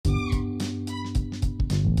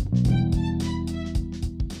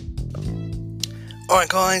Alright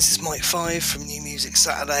guys, it's Mike 5 from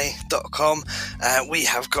newmusicsaturday.com. We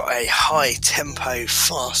have got a high tempo,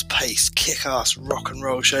 fast paced, kick-ass rock and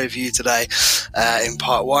roll show for you today in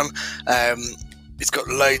part 1. It's got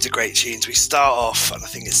loads of great tunes. We start off, and I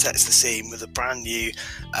think it sets the scene, with a brand new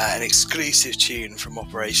an exclusive tune from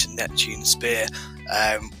Operation Neptune Spear,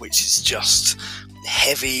 which is just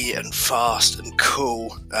heavy and fast and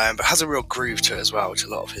cool, but has a real groove to it as well, which a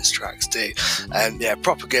lot of his tracks do.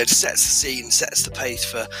 Proper good. Sets the scene, sets the pace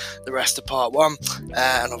for the rest of part 1,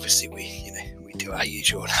 and obviously we do our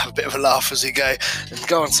usual and have a bit of a laugh as we go and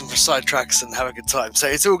go on some side tracks and have a good time. So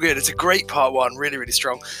it's all good. It's a great part 1, really, really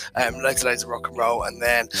strong. Loads of rock and roll, and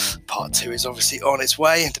then part 2 is obviously on its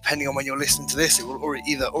way, and depending on when you're listening to this, it will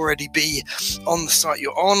either already be on the site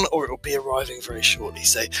you're on, or it will be arriving very shortly.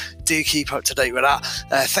 So do keep up to date with that.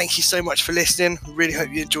 Thank you so much for listening. Really hope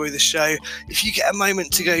you enjoy the show. If you get a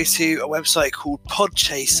moment to go to a website called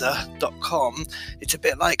podchaser.com, it's a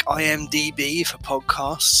bit like IMDb for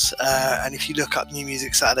podcasts, and if you look up New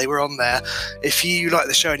Music Saturday, we're on there. If you like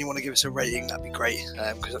the show and you want to give us a rating, that'd be great,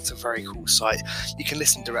 because that's a very cool site. You can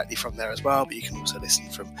listen directly from there as well, but you can also listen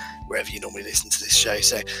from wherever you normally listen to this show.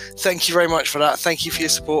 So thank you very much for that. Thank you for your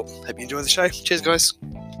support. Hope you enjoy the show. Cheers, guys.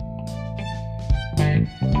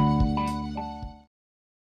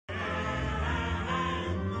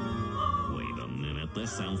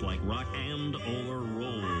 This sounds like rock and or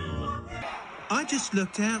roll. I just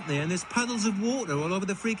looked out there and there's puddles of water all over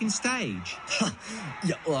the freaking stage.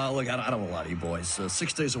 Yeah, well, look, I don't lie to you boys.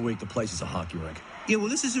 6 days a week, the place is a hockey rink. Yeah, well,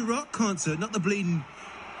 this is a rock concert, not the bleeding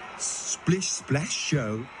splish splash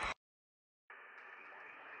show.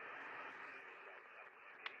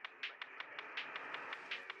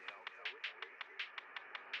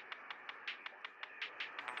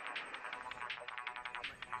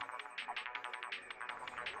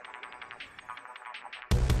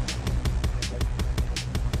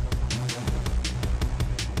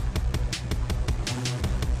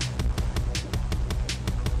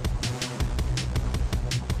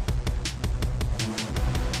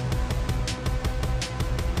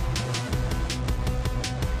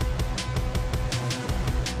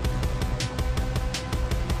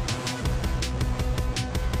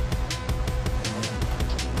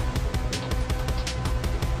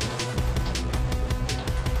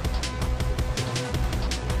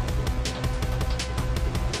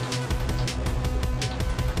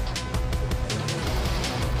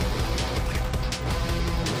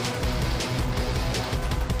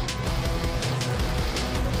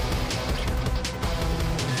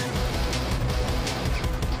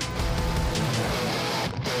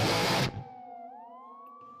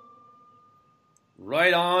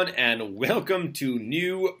 Right on, and welcome to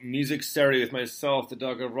New Music Saturday with myself, the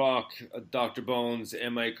Dog of Rock, Dr. Bones,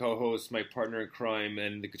 and my co-host, my partner in crime,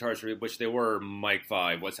 and the guitarist, which they were, Mike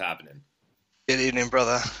 5. What's happening? Good evening,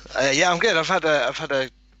 brother. I'm good. I've had a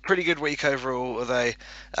pretty good week overall, although,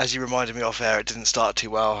 as you reminded me off air, it didn't start too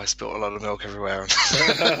well. I spilled a lot of milk everywhere.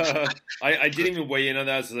 I didn't even weigh in on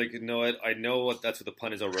that. So like, you know what? I know that's what the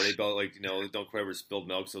pun is already about. Like, don't quite ever spilled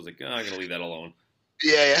milk. So I was like, I'm gonna leave that alone.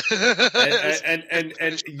 Yeah.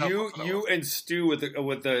 and you and Stu with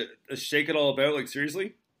the shake it all about. Like,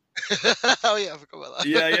 seriously? Oh yeah, I forgot about that.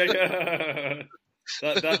 Yeah.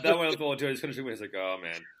 that one I was going to. I just finished it. It's like, oh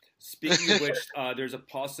man. Speaking of which, there's a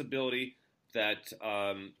possibility that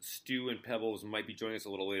Stu and Pebbles might be joining us a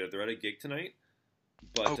little later. They're at a gig tonight,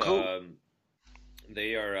 but cool.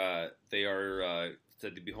 they are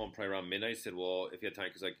said to be home probably around midnight. I said, well, if you had time,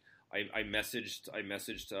 because like I messaged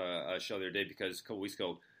Shell the other day because a couple weeks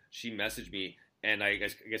ago she messaged me, and I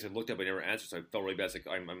guess I looked up and never answered, so I felt really bad. It's like,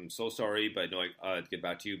 I'm so sorry, but no, I get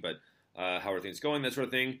back to you. But how are things going? That sort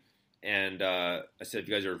of thing. And I said, if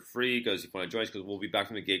you guys are free, because if you want to join us, because we'll be back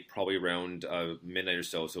from the gig probably around midnight or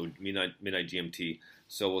so midnight GMT.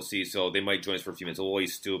 So we'll see. So they might join us for a few minutes. We'll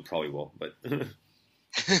still probably will, but.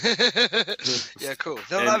 Yeah, cool.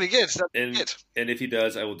 No, that'd be good. And if he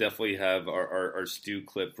does, I will definitely have our Stu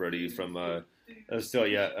clip ready from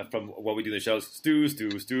from what we do in the shows. Stu. So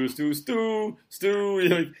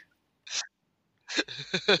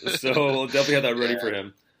we'll definitely have that ready for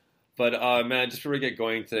him. But man, just before we get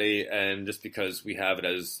going today, and just because we have it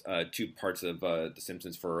as 2 parts of The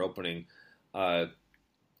Simpsons for our opening, I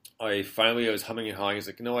was humming and hawing. I was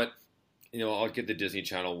like, you know what? I'll get the Disney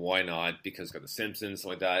Channel. Why not? Because it's got The Simpsons,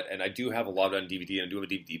 something like that. And I do have a lot of it on DVD, and I do have a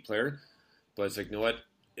DVD player. But it's like, you know what?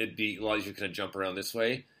 It'd be a lot easier to kind of jump around this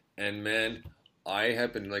way. And man, I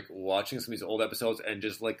have been like watching some of these old episodes and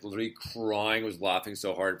just like literally crying, was laughing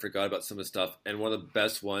so hard, forgot about some of the stuff. And one of the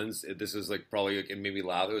best ones, this is like probably like, it made me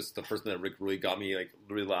laugh. It was the first one that really got me like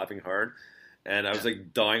really laughing hard. and I was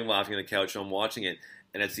like dying laughing on the couch. And I'm watching it,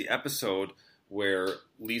 and it's the episode where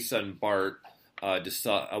Lisa and Bart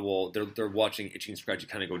decide. They're watching Itchy and Scratchy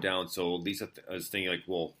kind of go down. So Lisa is thinking like,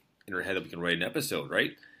 well, in her head that we can write an episode,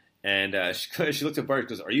 right? And she looks at Bart and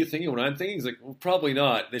goes, "Are you thinking what I'm thinking?" He's like, "Well, probably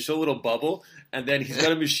not." They show a little bubble, and then he's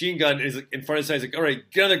got a machine gun and he's like, in front of his eyes. He's like, "All right,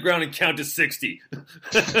 get on the ground and count to 60." And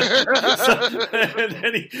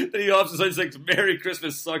then he offs his eyes like, "Merry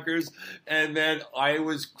Christmas, suckers!" And then I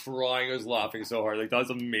was crying. I was laughing so hard. Like, that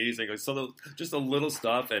was amazing. Like, just a little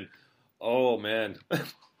stuff, and oh man,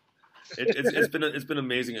 it's been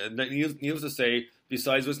amazing. And needless to say,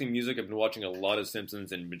 besides listening to music, I've been watching a lot of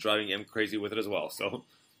Simpsons and been driving Em crazy with it as well. So.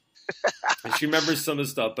 And she remembers some of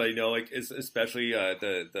the stuff, but like especially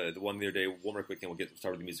the one the other day. One more quick thing, we'll get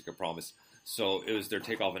started with the music, I promise. So it was their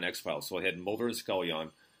takeoff in X-Files. So I had Mulder and Scully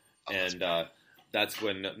on, and that's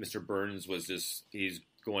when Mr. Burns was he's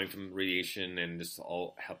going from radiation and just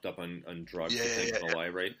all helped up on drugs to think he's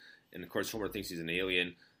alive, right? And of course Homer thinks he's an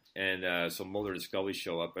alien. And so Mulder and Scully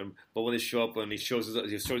show up, but when they show up,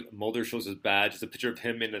 Mulder shows his badge. It's a picture of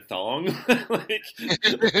him in a thong,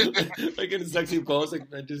 like in a sexy pose, like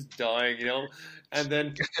just dying, you know. And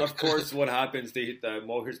then, of course, what happens?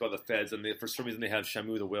 Mulder hears about the feds, and for some reason they have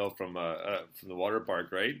Shamu the whale from the water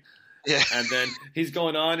park, right? Yeah. And then he's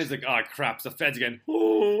going on. He's like, "Oh crap, it's the feds again!"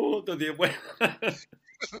 Oh,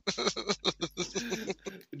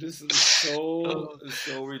 just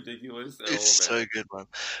so ridiculous. It's so good, man.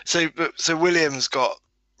 So William's got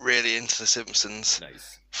really into The Simpsons.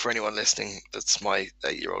 Nice. For anyone listening, that's my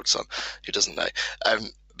 8-year-old son who doesn't know.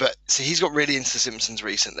 But so he's got really into The Simpsons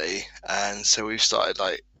recently, and so we've started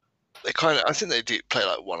like I think they do play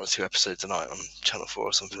like 1 or 2 episodes a night on Channel 4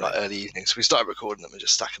 or something, like early evening. So we started recording them and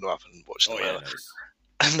just stacking them up and watching them. Nice.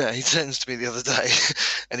 And he turns to me the other day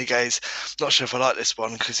and he goes, "Not sure if I like this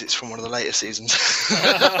one because it's from one of the later seasons."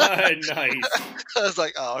 Nice. I was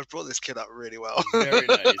like, "Oh, I've brought this kid up really well." Very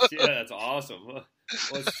nice. Yeah, that's awesome. Well,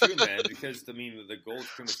 it's true, man, because I mean, the gold is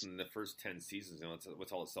pretty much in the first 10 seasons. You know,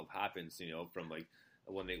 what's all this stuff happens. You know, from like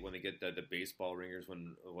when they get the baseball ringers,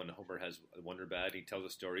 when Homer has Wonder Bad, he tells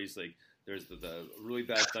the stories like. There's the really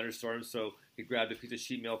bad thunderstorm, so he grabbed a piece of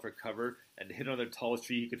sheet metal for cover and hit it on the tallest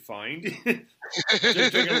tree he could find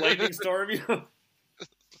during a lightning storm. You know?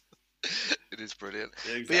 It is brilliant.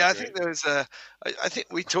 Yeah, exactly. But yeah, I think there was I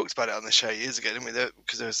think we talked about it on the show years ago, didn't we?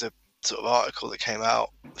 Because there was a sort of article that came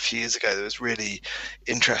out a few years ago that was really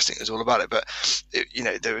interesting. It was all about it, but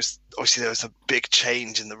there was a big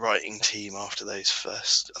change in the writing team after those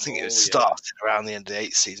first. I think it started around the end of the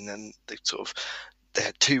 8th season, and they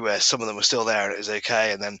had 2 where some of them were still there and it was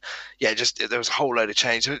okay, and then there was a whole load of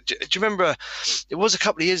change. Do you remember? It was a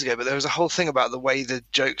couple of years ago, but there was a whole thing about the way the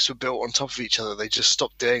jokes were built on top of each other. They just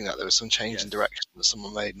stopped doing that. There was some change in direction that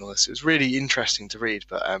someone made and all this. It was really interesting to read,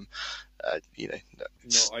 but no, I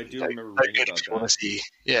do remember reading about that.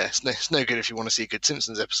 It's no good if you want to see good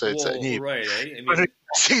Simpsons episodes. Right? Eh? I mean,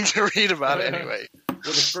 thing to read about it anyway. Well,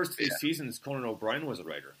 the first 3 seasons, Conan O'Brien was a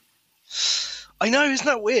writer. I know, isn't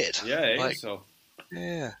that weird? Yeah, so.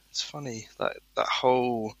 Yeah, it's funny that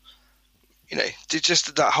whole,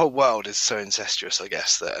 just that whole world is so incestuous, I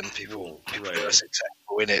guess, and people who are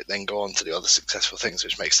successful in it then go on to do other successful things,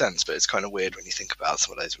 which makes sense. But it's kind of weird when you think about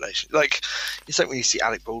some of those relations. Like, it's like when you see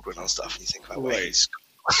Alec Baldwin on stuff and you think about ways.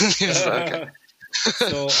 Okay.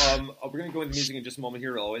 So we're going to go into music in just a moment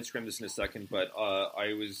here. I'll Instagram this in a second, but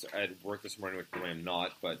I was at work this morning, which I am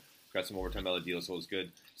not, but got some overtime out of the deal, so it was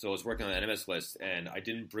good. So I was working on an NMS list, and I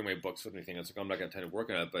didn't bring my books with me. I was like, I'm not going to have time to work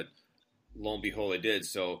on it, but lo and behold, I did.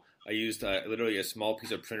 So I used literally a small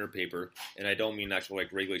piece of printer paper, and I don't mean actual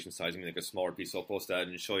like regulation size, I mean like a smaller piece. So I'll post that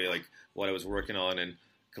and show you like what I was working on and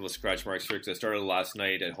a couple of scratch marks here, because I started last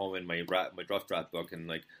night at home in my rough draft book, and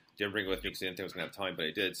like didn't bring it with me because I didn't think I was going to have time, but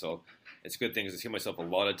I did. So it's a good thing because I see myself a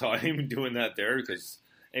lot of time doing that there. Because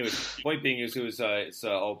anyways, point being is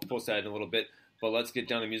I'll post that in a little bit. But let's get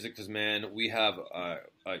down to music because, man, we have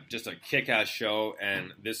just a kick-ass show,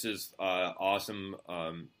 and this is awesome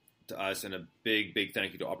to us, and a big, big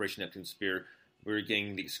thank you to Operation Neptune Spear. We're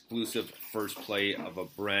getting the exclusive first play of a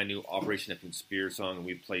brand new Operation Neptune Spear song, and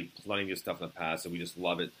we've played plenty of this stuff in the past, so we just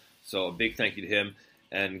love it. So a big thank you to him.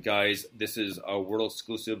 And guys, this is a world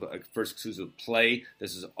exclusive, a first exclusive play.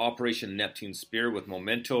 This is Operation Neptune Spear with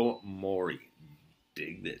Memento Mori.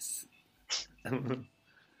 Dig this.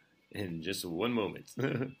 In just one moment.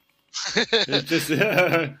 Just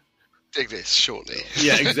dig this shortly.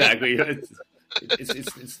 Yeah, exactly.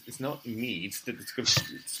 It's not me. It's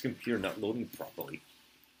computer not loading properly.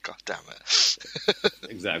 God damn it.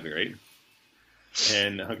 Exactly, right?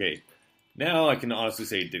 And okay, now I can honestly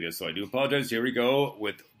say dig this. So I do apologize. Here we go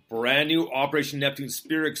with Brand new Operation Neptune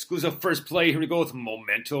Spear exclusive first play. Here we go with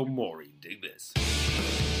Memento Mori. Dig this.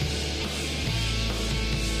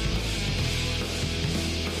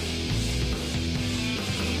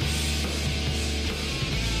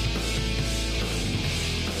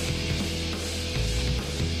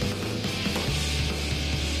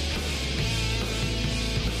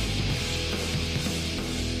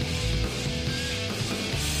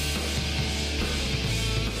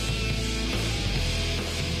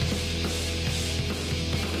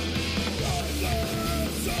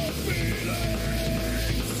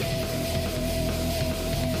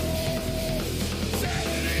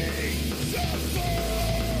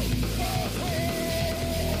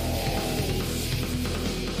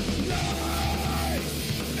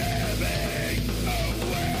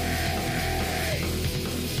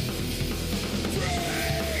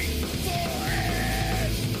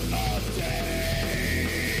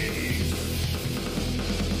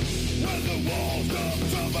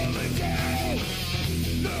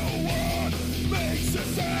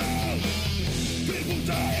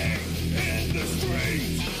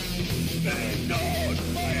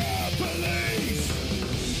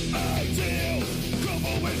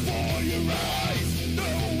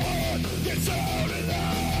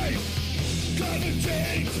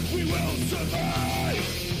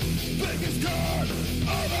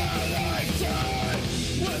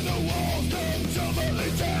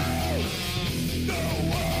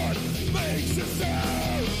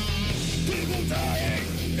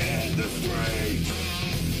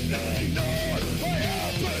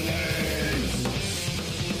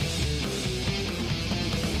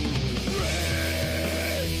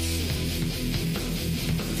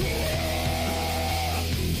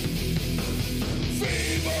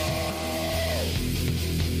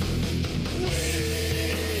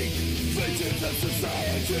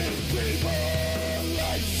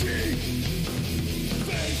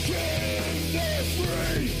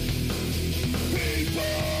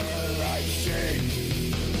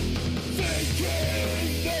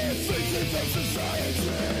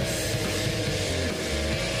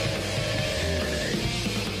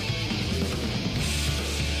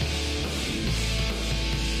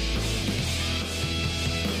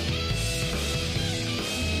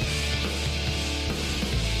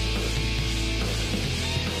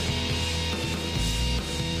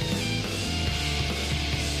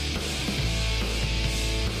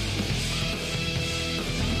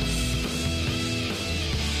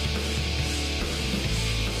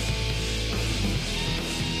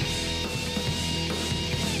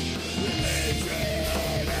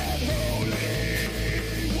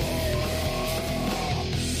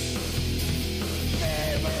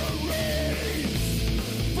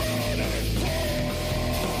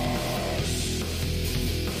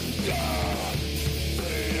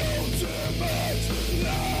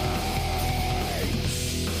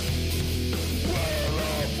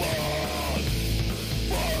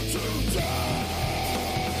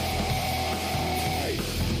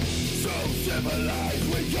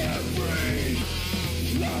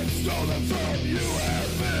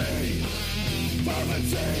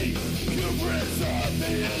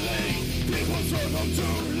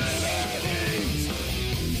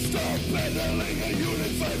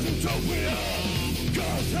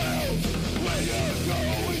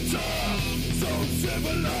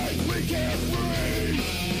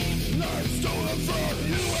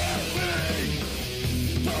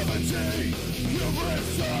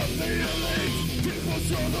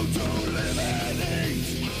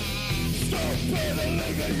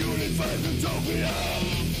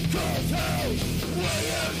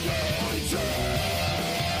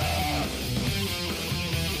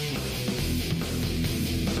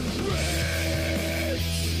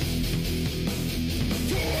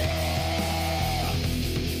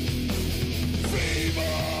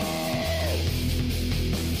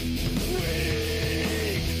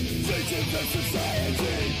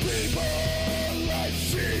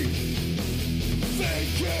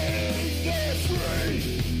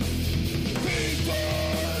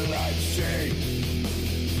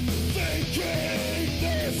 Thinking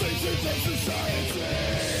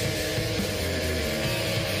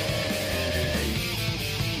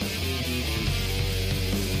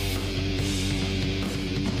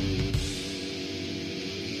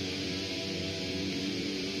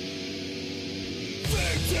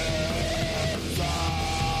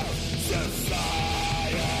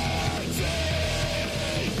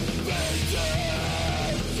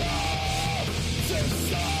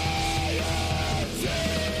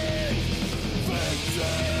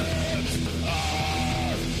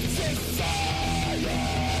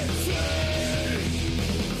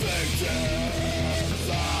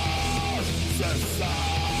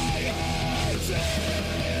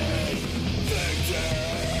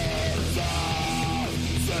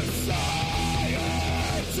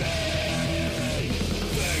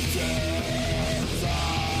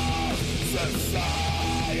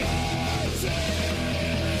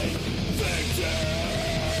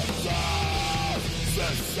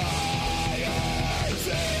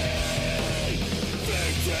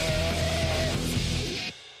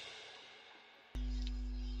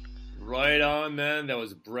Right on, man. That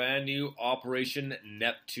was brand new Operation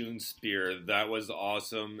Neptune Spear. That was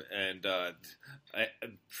awesome and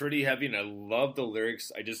pretty heavy, and I love the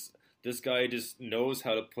lyrics. This guy just knows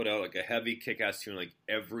how to put out like a heavy kick-ass tune like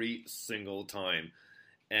every single time.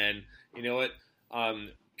 And you know what?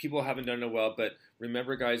 People haven't done it well, but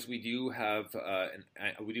remember, guys, we do have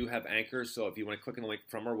Anchor. So if you want to click on the link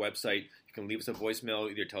from our website, you can leave us a voicemail.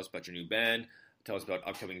 Either tell us about your new band, tell us about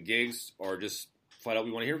upcoming gigs, or just flat out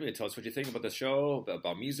we want to hear from you. Tell us what you think about the show,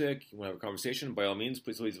 about music. You want to have a conversation? By all means,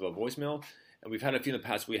 please leave us a voicemail. And we've had a few in the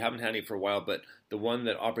past. We haven't had any for a while, but the one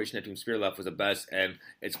that Operation Neptune Spear left was the best. And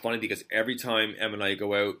it's funny because every time Em and I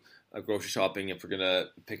go out grocery shopping, if we're gonna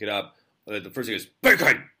pick it up, the first thing is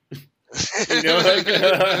bacon. You know, like,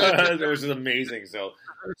 it was just amazing. So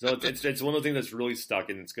it's one of the things that's really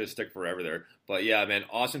stuck, and it's gonna stick forever there. But yeah, man,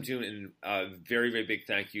 awesome tune, and very, very big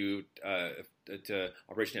thank you to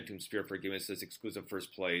Operation Neptune Spear for giving us this exclusive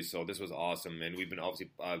first play. So this was awesome, and we've been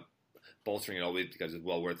obviously bolstering it always because it's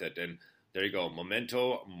well worth it. And there you go,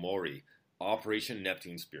 Memento Mori, Operation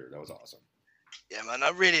Neptune Spear. That was awesome. Yeah, man,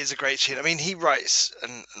 that really is a great tune. I mean, he writes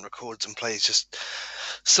and records and plays just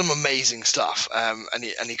some amazing stuff, and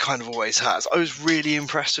he kind of always has. I was really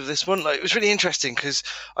impressed with this one. Like, it was really interesting because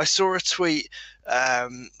I saw a tweet, like,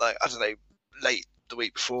 I don't know, late the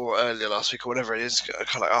week before, earlier last week or whatever it is, kind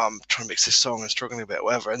of like, oh, I'm trying to mix this song and struggling a bit,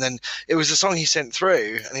 whatever. And then it was the song he sent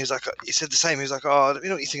through, and he was like, he said the same. He was like, oh, let me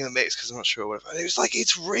know what you think of the mix because I'm not sure, whatever. And it was like,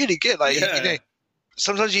 it's really good. Like, Yeah. you know,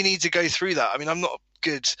 sometimes you need to go through that. I mean, I'm not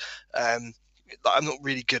good. I'm not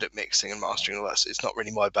really good at mixing and mastering all that. So it's not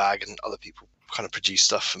really my bag, and other people kind of produce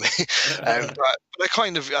stuff for me. But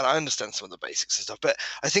I understand some of the basics and stuff. But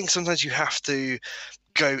I think sometimes you have to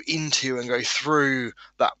go into and go through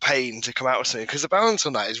that pain to come out with something, because the balance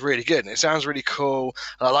on that is really good and it sounds really cool.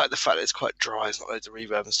 And I like the fact that it's quite dry, it's not loads of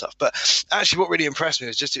reverb and stuff. But actually, what really impressed me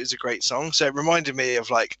was just it was a great song. So it reminded me of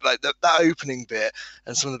like that opening bit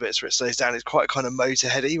and some of the bits where it slows down is quite kind of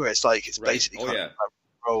Motorheady, where it's like it's Right. basically Oh, kind yeah. of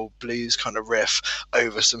roll blues kind of riff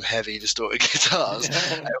over some heavy distorted guitars.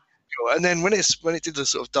 And then when it did the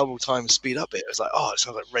sort of double time speed up bit, it was like, oh, it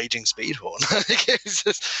sounds like Raging Speedhorn.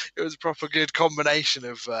 It was a proper good combination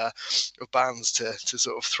of bands to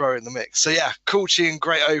sort of throw in the mix. So yeah, cool tune,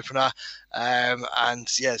 great opener. And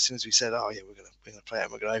yeah, as soon as we said, oh yeah, we're gonna play it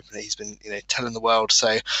and we're gonna open it, he's been telling the world.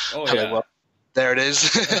 So Oh, hello, yeah. world. There it is.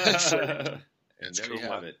 So, And there cool, you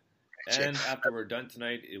have man. it. And after we're done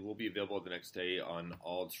tonight, it will be available the next day on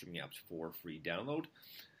all streaming apps for free download.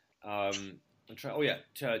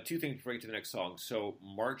 Two things before we get to the next song. So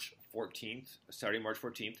March 14th, Saturday, March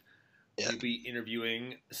 14th, Yeah. we'll be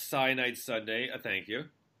interviewing Cyanide Sunday. Thank you.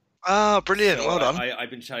 Ah, brilliant. So Well done. I've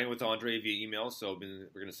been chatting with Andre via email, so we're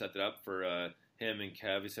going to set that up for him and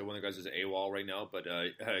Kev. He said one of the guys is AWOL right now, but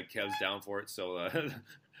Kev's down for it. So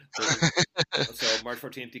so March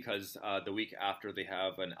 14th, because the week after they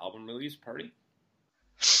have an album release party.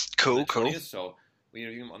 Cool, on the cool. 20th, so we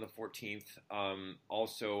interview him on the 14th.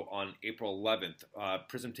 Also on April 11th,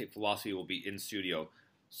 Prism Tape Philosophy will be in studio.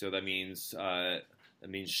 So that means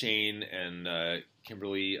Shane and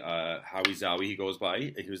Kimberly Howie Zowie, he goes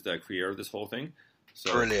by. He was the creator of this whole thing.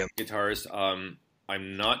 So Brilliant. Guitarist.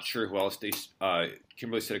 I'm not sure who else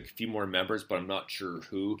Kimberly said a few more members, but I'm not sure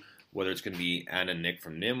who. Whether it's going to be Anna and Nick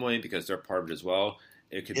from Nimue because they're part of it as well.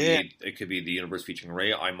 It could be the Universe featuring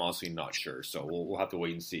Ray. I'm honestly not sure, so we'll have to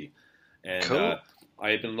wait and see. And Cool.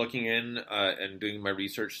 I have been looking in and doing my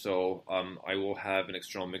research, so I will have an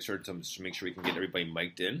external mixer to make sure we can get everybody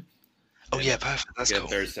mic'd in. Oh and yeah, perfect. That's get cool.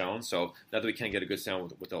 better sound. So not that we can't get a good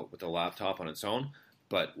sound with the laptop on its own,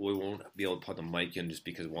 but we won't be able to put the mic in just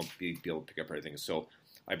because we won't be able to pick up everything. So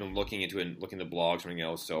I've been looking into it and looking at the blogs and everything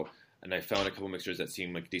else. And I found a couple mixers that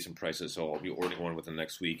seem like decent prices, so I'll be ordering one within the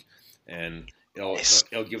next week, and it'll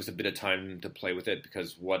give us a bit of time to play with it,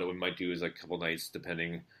 because what we might do is like a couple nights,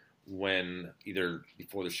 depending when, either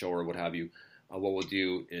before the show or what have you. What we'll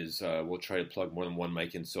do is we'll try to plug more than one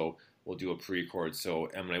mic in, so we'll do a pre-record. So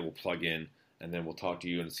Em and I will plug in, and then we'll talk to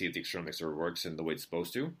you and see if the external mixer works in the way it's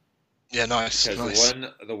supposed to. Yeah, nice. Because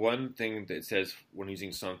Nice. the one thing that says when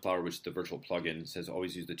using Sunflower, which is the virtual plugin, says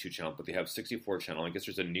always use the 2-channel, but they have 64-channel. I guess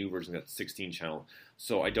there's a new version that's 16-channel.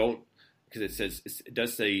 So I don't, because it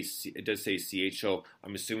does say CH. So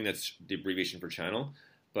I'm assuming that's the abbreviation for channel.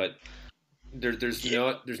 But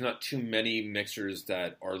there's not too many mixers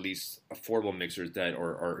that are at least affordable mixers that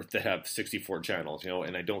are that have 64 channels,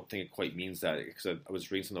 and I don't think it quite means that, because I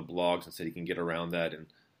was reading some of the blogs and said you can get around that, and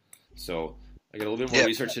so I got a little bit more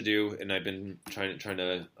research to do, and I've been trying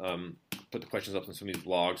to put the questions up on some of these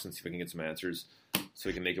blogs and see if I can get some answers so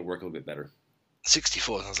we can make it work a little bit better.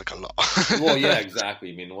 64 sounds like a lot. Well, yeah,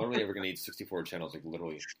 exactly. I mean, when are we ever going to need 64 channels? Like,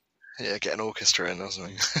 literally. Yeah, get an orchestra in or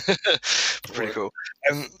something. Pretty cool.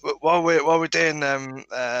 While we're doing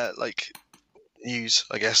like news,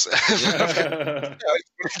 I guess. I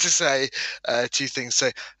wanted to say two things. So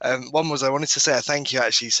one was I wanted to say a thank you,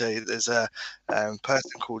 actually. So there's a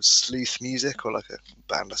person called Sleuth Music, or like a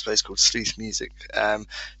band I suppose called Sleuth Music,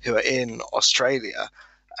 who are in Australia,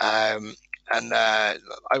 and I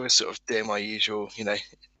was sort of doing my usual,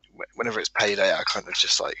 whenever it's payday, I kind of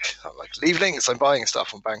just I'm like, leave links, I'm buying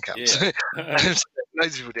stuff on Bandcamp. Yeah. So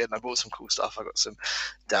loads of people did, and I bought some cool stuff. I got some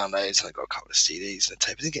downloads, and I got a couple of CDs and a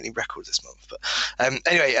tape. I didn't get any records this month, but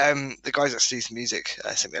anyway, the guys at Sleuth Music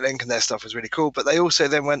sent me a link, and their stuff was really cool. But they also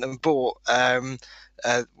then went and bought one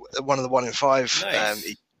of the 1 in 5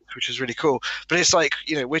 Nice. which was really cool. But it's like,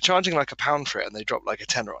 we're charging like £1 for it, and they dropped like a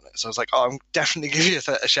tenner on it. So I was like, I'm definitely giving you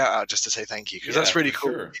a shout out just to say thank you, because that's really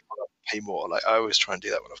cool. Sure. Pay more. Like, I always try and do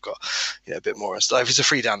that when I've got a bit more and stuff. If it's a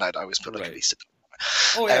free download, I always put like at least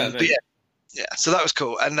Oh yeah, but yeah, so that was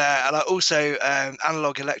cool. And I also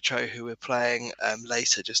Analog Electro, who we're playing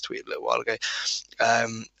later, just tweeted a little while ago,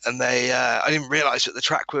 and they I didn't realise that the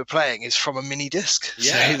track we were playing is from a mini disc.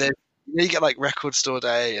 Yeah. So you get like Record Store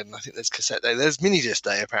Day, and I think there's Cassette Day. There's Mini Disc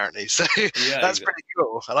Day apparently. So that's pretty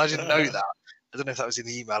cool, and I didn't know that. I don't know if that was in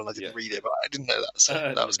the email and I didn't read it, but I didn't know that. So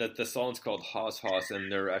that was the song's called Hoss Hoss, and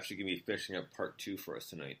they're actually going to be finishing up part 2 for us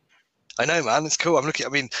tonight. I know, man. It's cool. I'm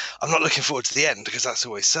not looking forward to the end, because that's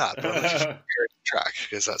always sad, but I'm looking forward to the track,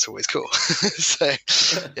 because that's always cool. So,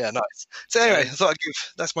 yeah, nice. So anyway, I thought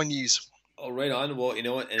that's my news. Oh, right on. Well, you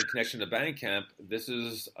know what? In connection to Bandcamp, this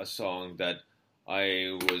is a song that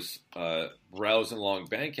I was browsing along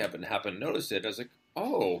Bandcamp and happened to notice it. I was like,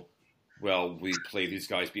 oh, well, we played these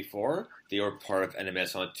guys before. They were part of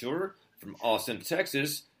NMS on Tour from Austin,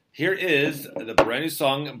 Texas. Here is the brand new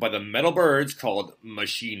song by the Metal Birds called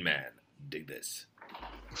Machine Man. Dig this.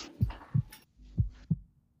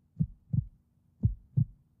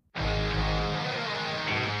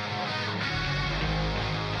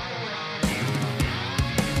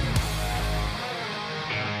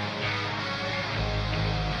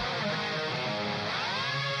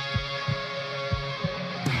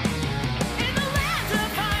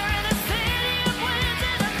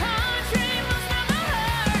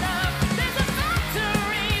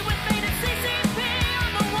 Factory with faded CCP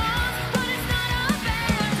on the walls, but it's not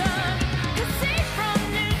abandoned.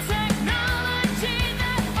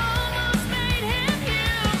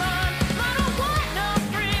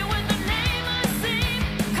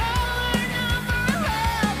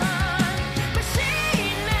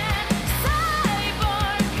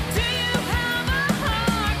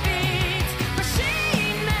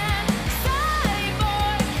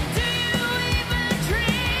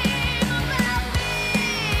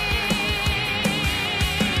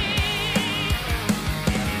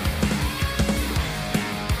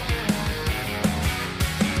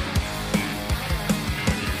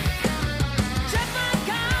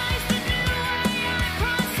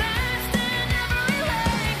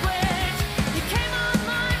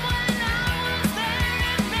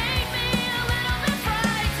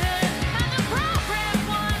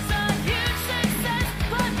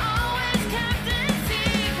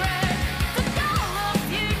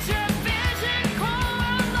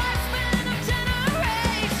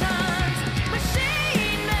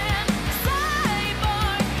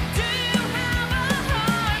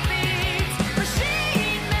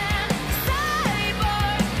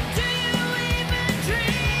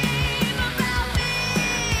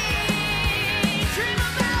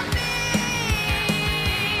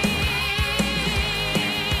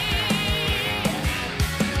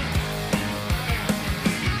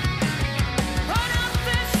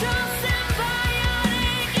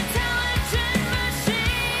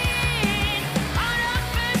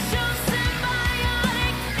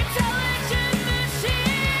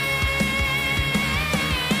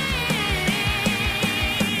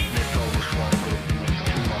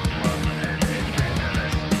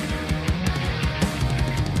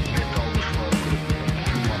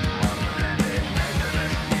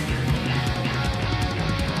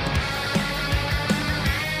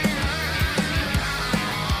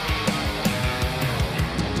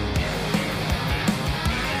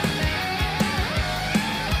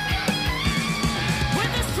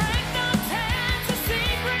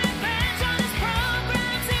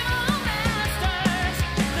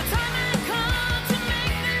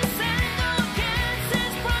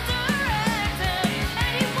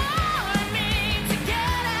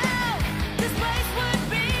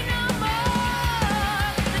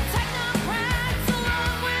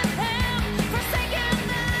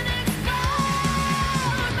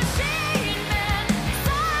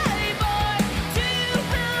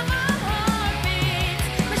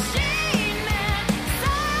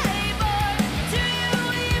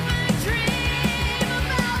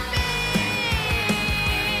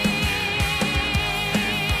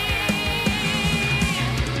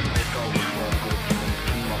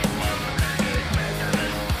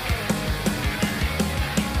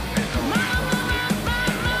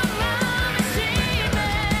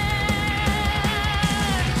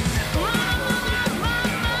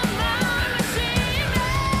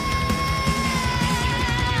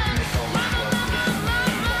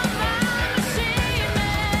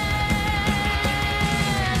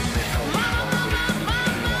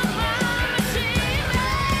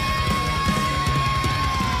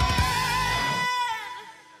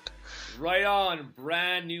 Right on,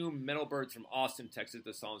 brand new Metal Birds from Austin, Texas.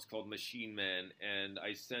 The song's called Machine Man, and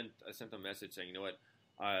I sent a message saying, you know what,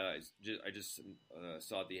 I just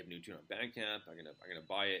saw they have a new tune on Bandcamp. I'm gonna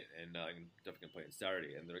buy it, and I'm definitely gonna play it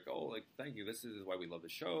Saturday. And they're like, oh, like thank you. This is why we love the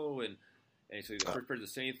show, and so the first person to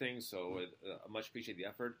say anything. So I much appreciate the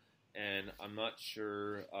effort, and I'm not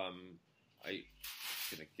sure. I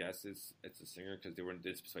gonna guess it's a singer because they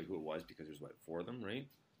didn't specify who it was because there's four of them, right?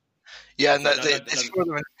 Yeah, and it's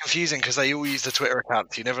confusing because they all use the Twitter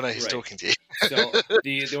account. You never know who's talking to you. So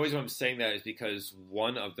the only reason I'm saying that is because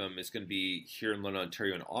one of them is going to be here in London,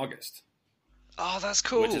 Ontario in August. Oh, that's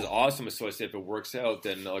cool. Which is awesome. So I say if it works out,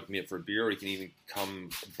 then I'll meet up for a beer, or you can even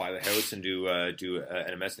come by the house and do an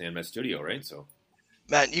NMS in the NMS studio, right? So.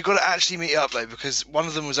 Man, you've got to actually meet up though, because one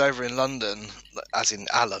of them was over in London, as in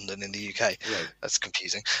our London in the UK. Right. That's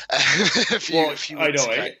confusing. I know,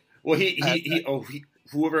 right? Well,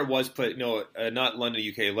 whoever it was put not London,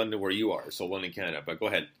 UK, London where you are, so London, Canada. But go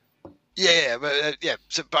ahead. Yeah, but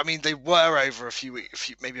I mean, they were over a few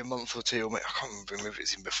weeks, maybe a month or two, or I can't remember if it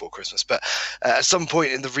was even before Christmas. But at some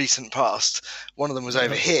point in the recent past, one of them was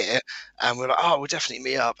over here, and we're like, oh, we'll definitely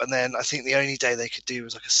meet up. And then I think the only day they could do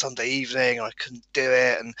was like a Sunday evening, and I couldn't do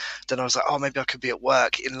it. And then I was like, oh, maybe I could be at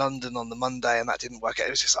work in London on the Monday, and that didn't work out.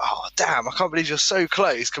 It was just, oh, damn, I can't believe you're so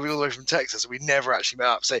close, coming all the way from Texas, and we never actually met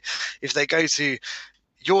up. So if they go to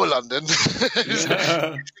your London,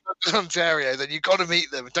 Ontario, then you've got to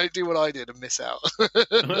meet them. Don't do what I did and miss out.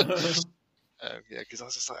 Because I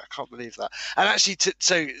was just like, I can't believe that. And actually,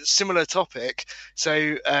 so similar topic.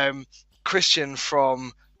 So Christian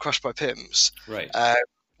from Crushed by Pimps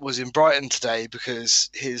was in Brighton today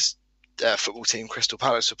because his football team, Crystal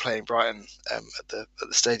Palace, were playing Brighton at the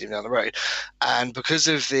stadium down the road. And because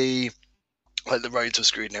of the roads were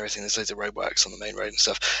screwed and everything, there's loads of roadworks on the main road and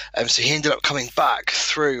stuff. So he ended up coming back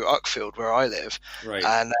through Uckfield, where I live. Right.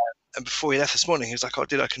 And before he left this morning, he was like, "Oh,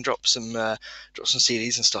 dude, I can drop some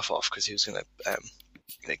CDs and stuff off," because he was going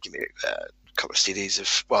to give me a couple of CDs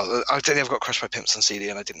of. Well, I don't think I've got Crushed by Pimps on CD,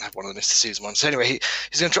 and I didn't have one of the Mr. Susan ones. So anyway,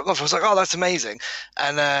 he's going to drop them off. I was like, "Oh, that's amazing!"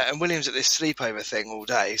 And William's at this sleepover thing all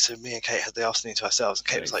day, so me and Kate had the afternoon to ourselves. And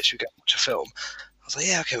Kate was like, "Should we go and watch a film?" I was like,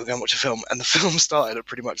 yeah, okay, we'll go and watch a film. And the film started at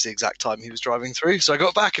pretty much the exact time he was driving through. So I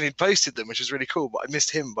got back and he'd posted them, which was really cool. But I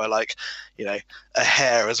missed him by a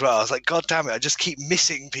hair as well. I was like, God damn it, I just keep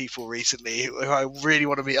missing people recently who I really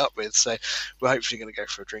want to meet up with. So we're hopefully going to go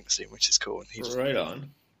for a drink soon, which is cool. And he was right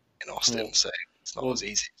on in Austin, so it's not as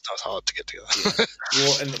easy. It's not as hard to get together.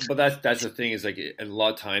 Yeah. But that's the thing is a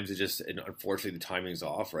lot of times unfortunately the timing's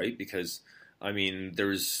off, right? Because I mean,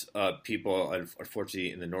 there's people,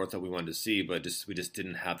 unfortunately, in the north that we wanted to see, but we just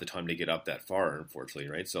didn't have the time to get up that far,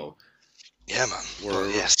 unfortunately, right? So, yeah, man.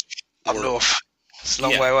 Up north, it's a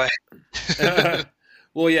long way away.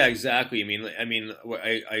 Well, yeah, exactly. I mean,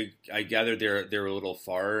 I gathered they're a little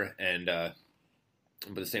far, and but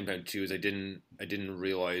at the same time too, is I didn't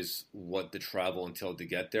realize what the travel entailed to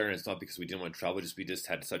get there, and it's not because we didn't want to travel, we just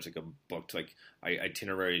had such a booked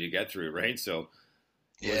itinerary to get through, right? So,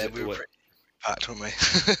 yeah, we were pretty packed, weren't we?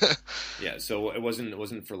 Yeah, so it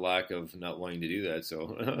wasn't for lack of not wanting to do that.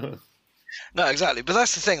 So no, exactly. But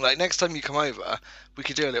that's the thing. Like next time you come over, we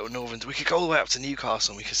could do a little northern. We could go all the way up to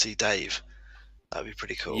Newcastle and we could see Dave. That'd be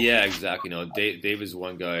pretty cool. Yeah, exactly. No, Dave is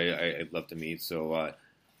one guy I'd love to meet. So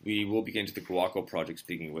we will be getting to the Guaco project.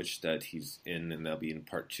 Speaking of which, that he's in, and that'll be in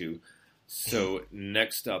part 2. So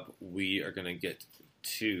next up, we are gonna get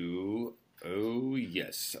to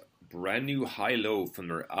brand new High Low from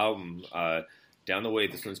their album Down the Way.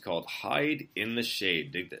 This one's called Hide in the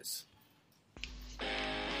Shade. Dig this.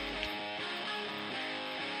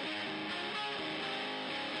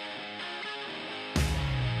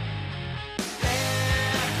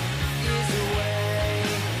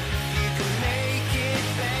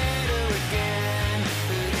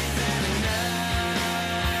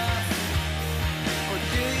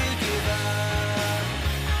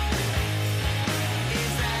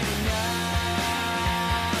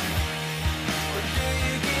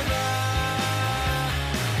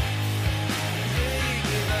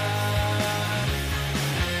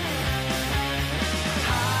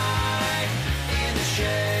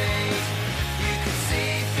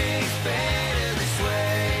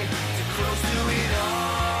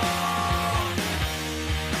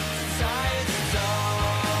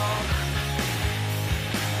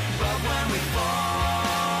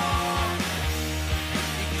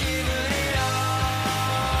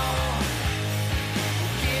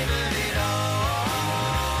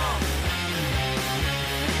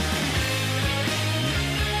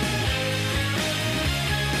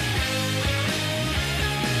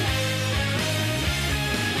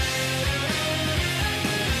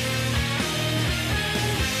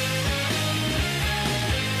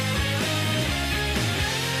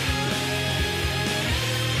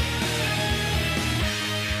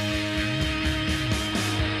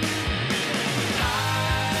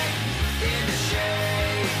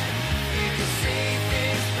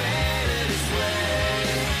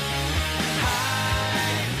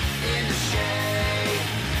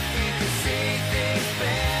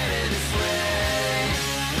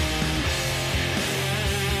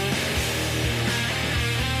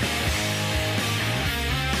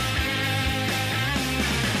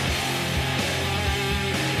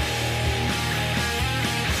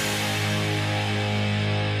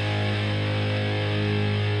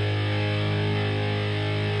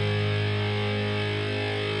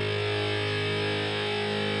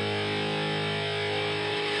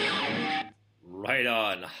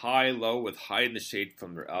 right on. High Low with Hide in the Shade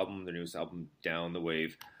from their newest album, Down the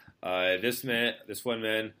Wave. This one,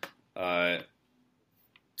 man,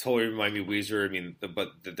 totally remind me of Weezer. I mean,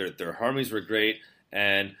 but their harmonies were great,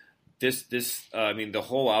 and I mean, the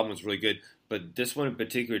whole album was really good. But this one in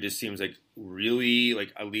particular just seems like really,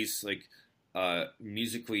 like, at least like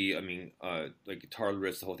musically, I mean, like guitar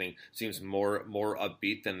riffs, the whole thing seems more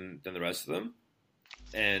upbeat than the rest of them.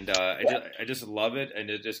 And I just love it, and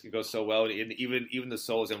it just goes so well. And even the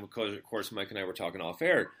solos, and of course, Mike and I were talking off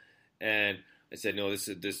air, and I said, no, this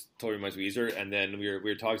totally reminds me of Weezer. And then we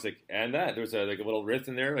were talking like, and that there was a little riff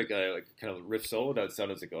in there, like a kind of riff solo that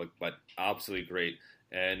sounded like, but absolutely great.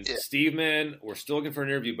 And yeah. Steve, man, we're still looking for an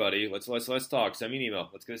interview, buddy. Let's talk. Send me an email.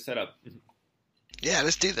 Let's get it set up. Yeah,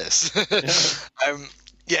 let's do this.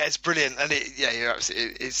 Yeah, it's brilliant, and you're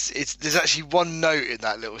absolutely. It's there's actually one note in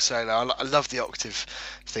that little solo. I love the octave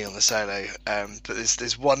thing on the solo, but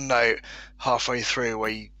there's one note halfway through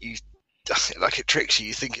where you like it tricks you.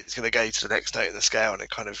 You think it's going to go to the next note in the scale, and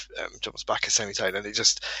it kind of jumps back a semitone, and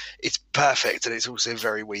it's perfect, and it's also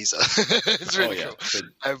very Weezer. It's really cool.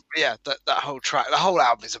 Yeah, that whole track, the whole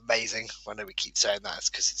album is amazing. I know we keep saying that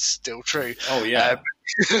because it's still true. Oh yeah.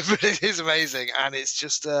 But it is amazing, and it's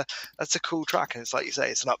just that's a cool track, and it's like you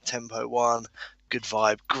say, it's an up-tempo one, good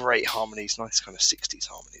vibe, great harmonies, nice kind of 60s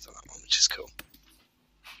harmonies on that one, which is cool.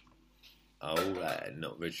 All right,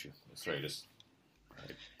 no, Rich, sorry, just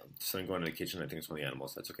something going in the kitchen. I think it's one of the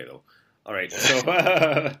animals. That's okay though. All right, so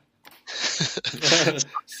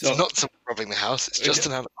it's not someone robbing the house; it's just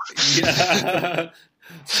an animal. Yeah.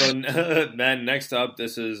 So, man, next up,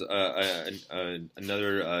 this is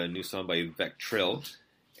another new song by Vectrill,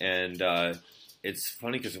 and it's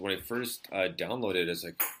funny because when I first downloaded it, it's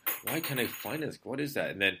like, why can't I find this? What is that?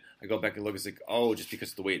 And then I go back and look, it's like, oh, just because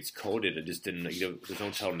of the way it's coded, it just didn't, there's no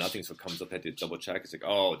title, nothing, so it comes up, I had to double check. It's like,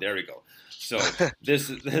 oh, there we go. So this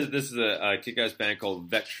is a kick-ass band called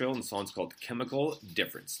Vectrill, and the song's called Chemical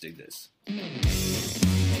Difference. Dig this.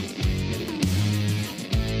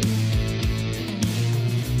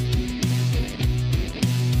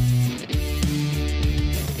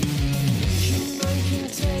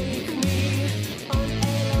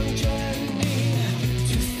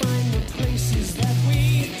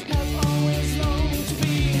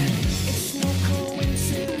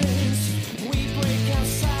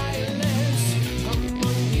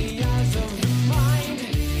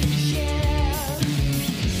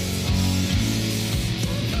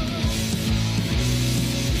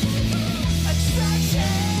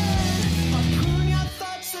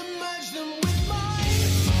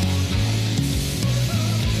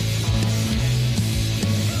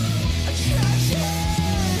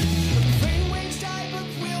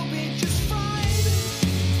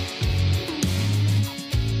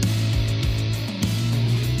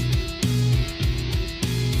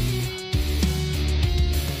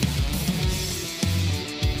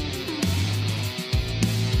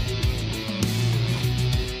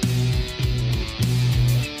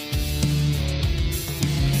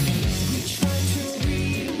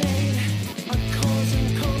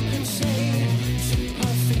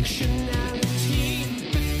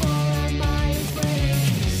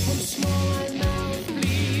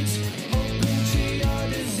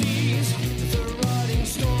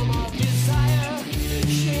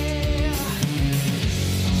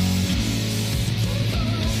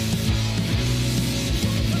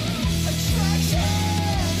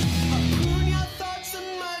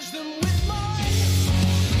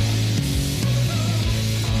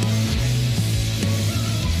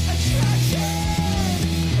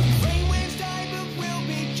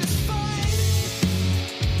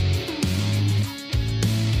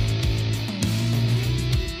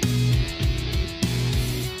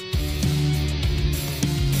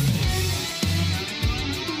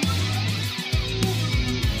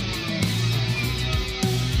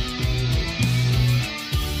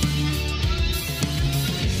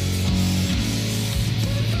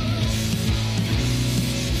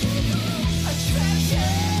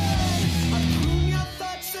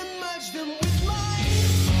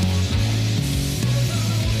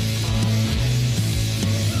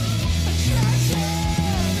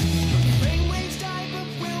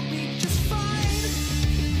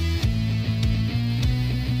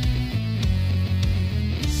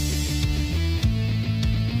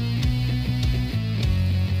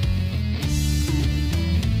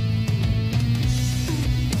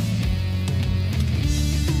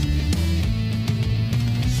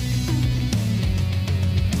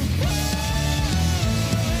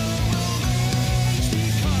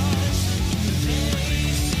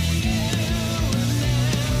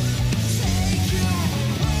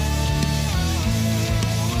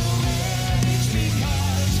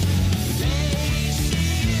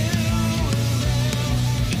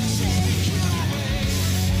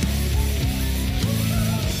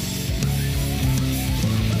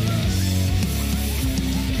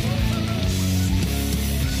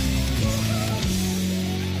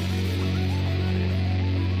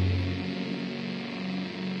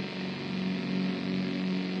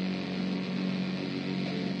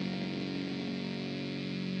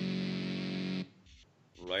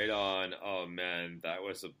 Right on. Oh man, that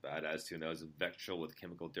was a badass tune. That was a Vectral with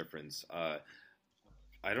Chemical Difference. I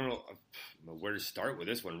don't know where to start with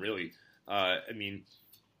this one, really. I mean,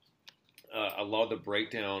 I love the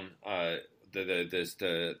breakdown. The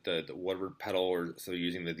Woodward pedal, or so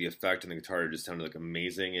using the effect and the guitar just sounded like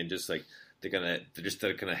amazing, and just like the kind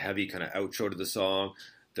of heavy kind of outro to the song.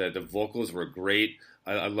 The vocals were great.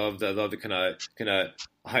 I love the kind of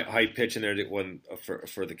high pitch in there. When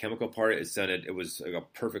for the Chemical part, it was like a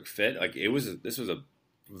perfect fit. Like this was a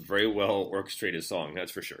very well orchestrated song,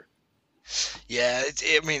 that's for sure. Yeah,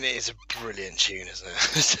 I mean, it's a brilliant tune, isn't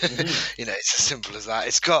it? You know, it's as simple as that.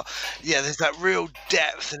 It's got, there's that real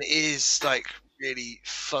depth, and it is like really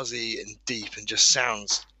fuzzy and deep, and just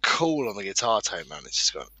sounds cool on the guitar tone, man. It's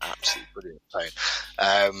just got an absolutely brilliant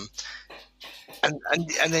tone.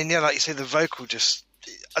 And then, like you say, the vocal just,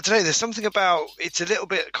 I don't know, there's something about, it's a little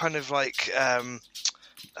bit kind of like,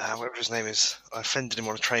 whatever his name is, I offended him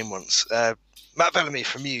on a train once, Matt Bellamy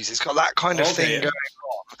from Muse. It's got that kind of thing going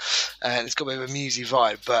on, and it's got a bit of a Musey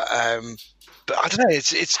vibe, but I don't know,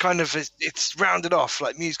 it's kind of, it's rounded off.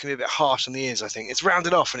 Like, Muse can be a bit harsh on the ears, I think. It's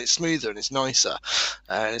rounded off, and it's smoother, and it's nicer,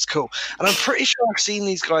 and it's cool. And I'm pretty sure I've seen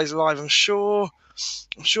these guys live. I'm sure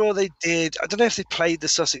they did. I don't know if they played the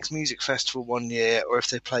Sussex Music Festival one year, or if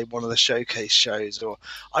they played one of the showcase shows, or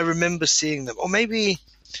I remember seeing them, or maybe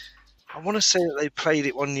I want to say that they played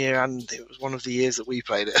it one year, and it was one of the years that we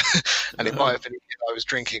played it, and it might have been I was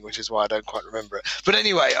drinking, which is why I don't quite remember it. But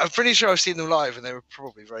anyway, I'm pretty sure I've seen them live, and they were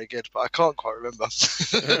probably very good, but I can't quite remember.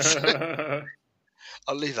 So,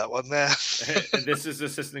 I'll leave that one there. And this is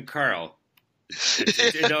Assistant Carl. It's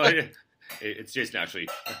Jason, actually.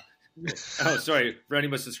 Oh, sorry. Randy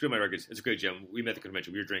must have screwed my records. It's okay, Jim. We met at the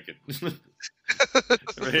convention. We were drinking. It's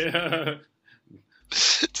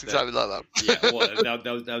exactly like that. Yeah, well,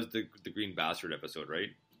 that was the Green Bastard episode, right?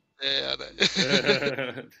 Yeah, I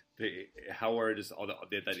know. Howard is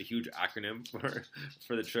that huge acronym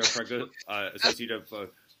for the Trail Park Associate of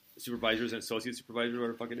Supervisors and Associate Supervisors,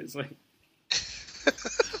 whatever the fuck it is, like.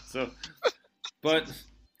 So, but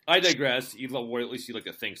I digress. Or at least you like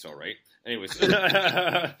to think so, right? Anyways,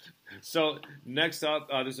 so next up,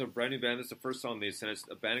 there's a brand new band. This is the first song they sent us.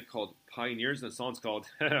 A band called Pioneers, and the song's called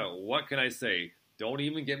 "What Can I Say." Don't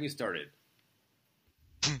even get me started.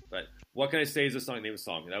 But what can I say is the song name of the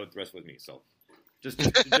song, and that would rest with me. So, just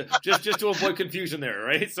to avoid confusion there,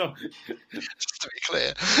 right? So, just to be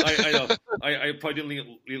clear, I know I probably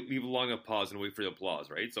didn't leave a long pause and wait for the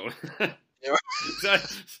applause, right? So.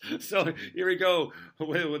 So here we go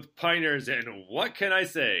with Pioneers, and what can I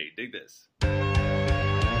say? Dig this.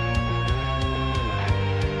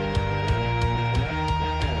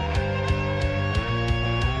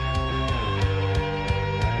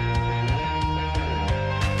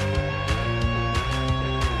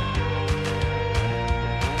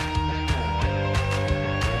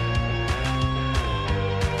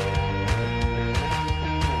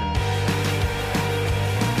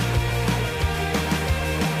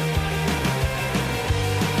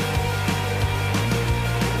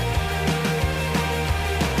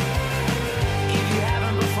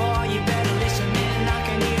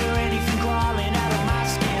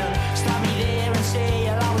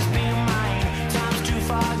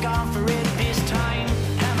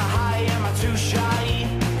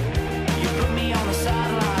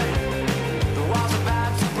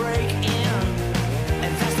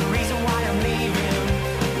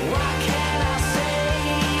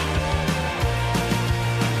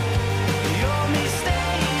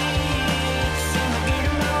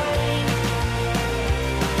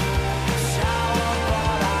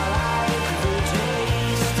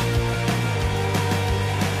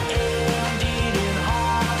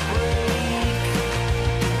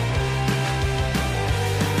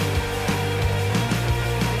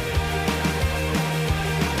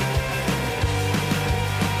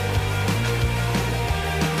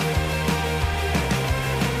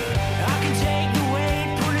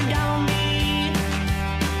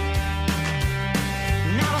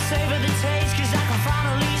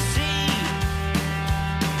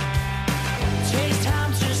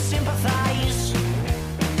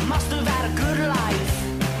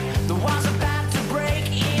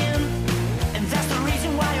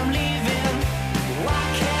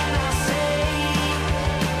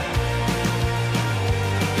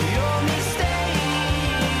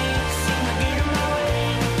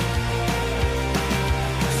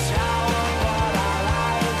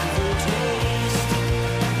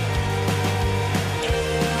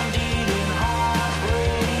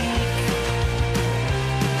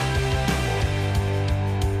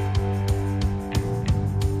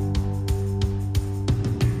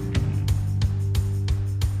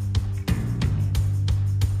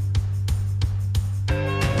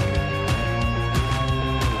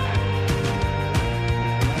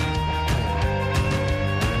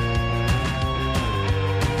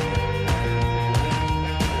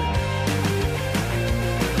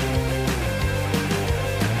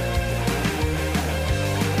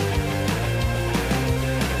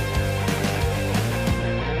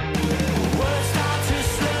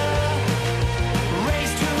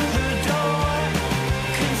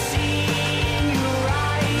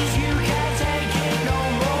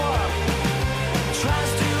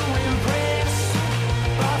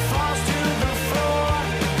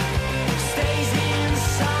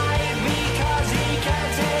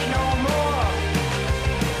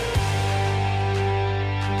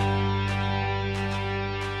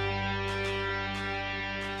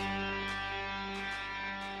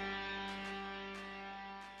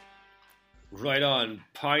 Right on.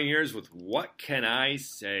 Pioneers with What Can I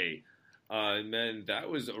Say? Man, that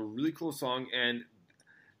was a really cool song, and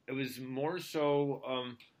it was more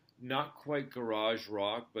so not quite garage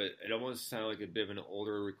rock, but it almost sounded like a bit of an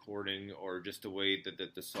older recording, or just the way that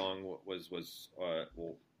the song was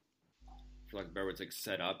well, for lack of better words, like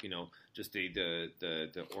set up, just the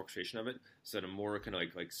orchestration of it. So a more kind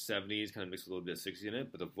of like 70s, kind of mixed with a little bit of 60s in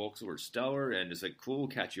it, but the vocals were stellar and just like cool,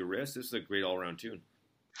 catchy riffs. This is a great all around tune.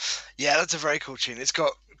 Yeah, that's a very cool tune. It's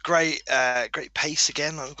got great pace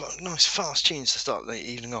again. I've got nice fast tunes to start the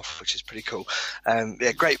evening off, which is pretty cool.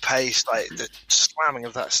 Yeah, great pace. Like the slamming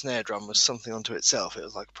of that snare drum was something unto itself. It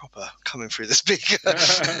was like proper coming through the speaker,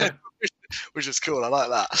 which was cool. I like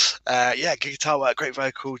that. Yeah, good guitar work, great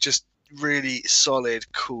vocal, just really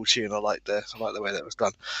solid, cool tune. I like the way that was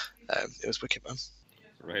done. It was wicked, man.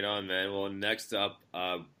 Right on, man. Well, next up,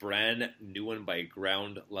 brand new one by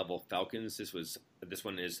Ground Level Falcons. This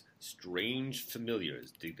one is Strange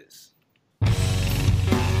Familiars. Dig this.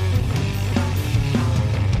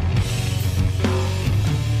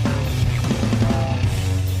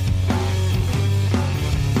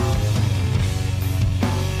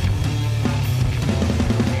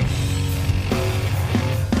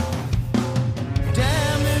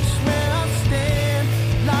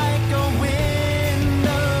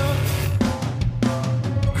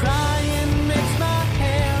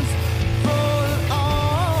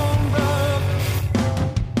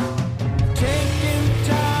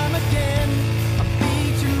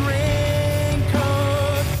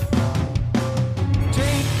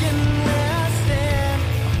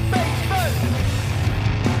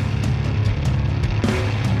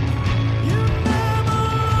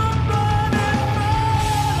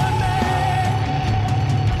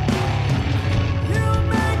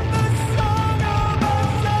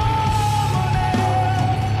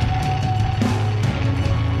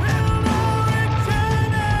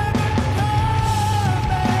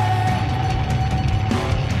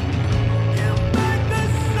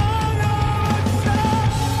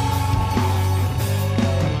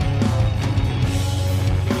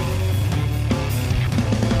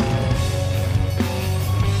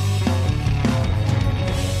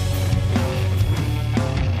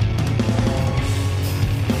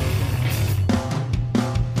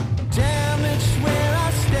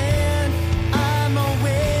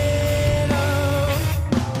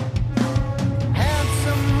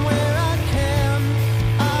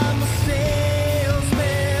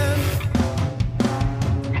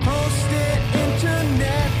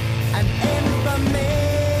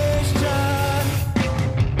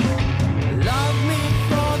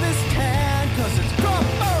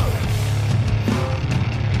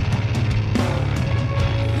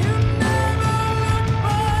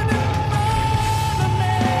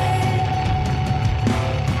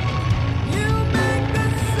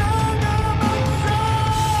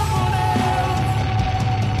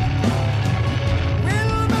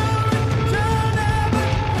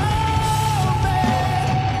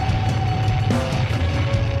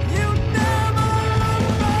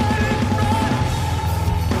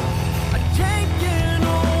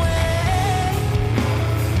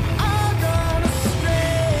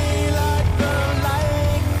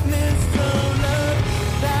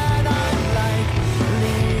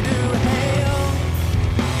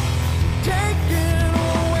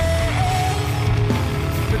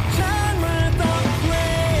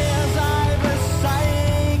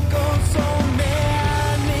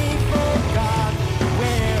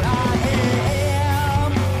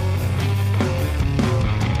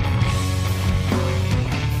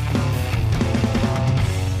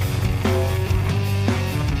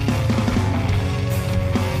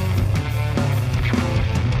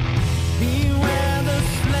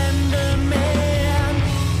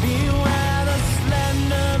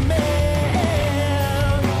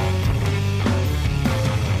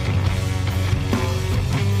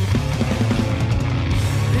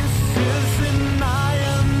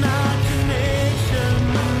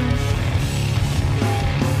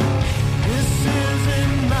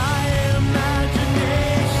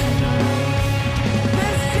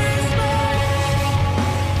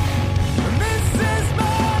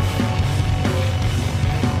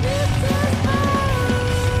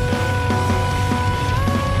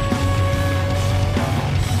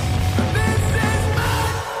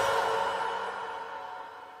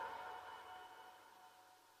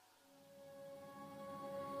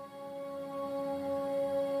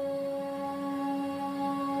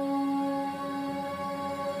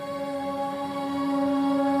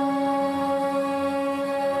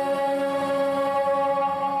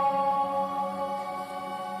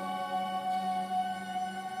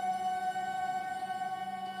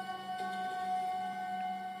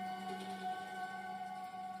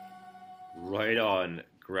 Right on.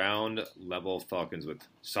 Ground Level Falcons with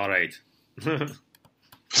Sorry. It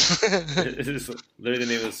is literally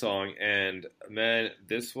the name of the song, and man,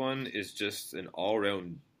 this one is just an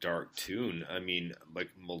all-around dark tune. I mean, like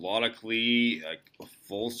melodically, like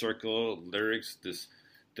full circle lyrics. Just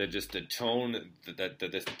the tone that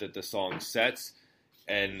the song sets,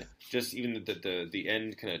 and just even the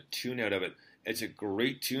end kind of tune out of it. It's a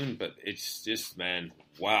great tune, but it's just, man,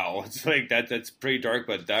 wow! It's like that's pretty dark,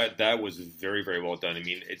 but that was very, very well done. I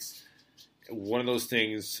mean, it's one of those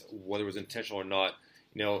things, whether it was intentional or not.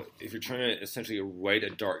 You know, if you're trying to essentially write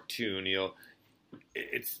a dark tune, you know,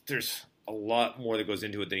 there's a lot more that goes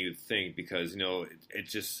into it than you think, because, you know, it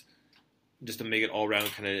just to make it all around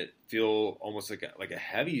kind of feel almost like a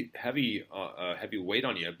heavy weight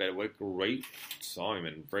on you. But what a great song,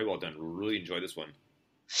 man! Very well done. Really enjoyed this one.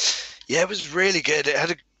 Yeah, it was really good. It had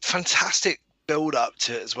a fantastic build up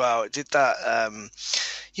to it as well. It did that.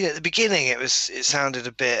 At the beginning, it sounded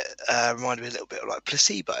a bit, reminded me a little bit of like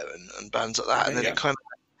Placebo and bands like that. And then it kind of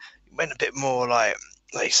went a bit more like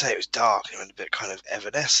you say, it was dark. It went a bit kind of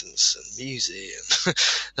Evanescence and Musi and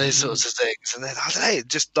those sorts of things. And then, I don't know,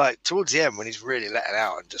 just like towards the end when he's really letting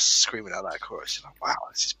out and just screaming out that chorus, you're like, wow,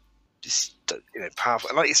 this is powerful.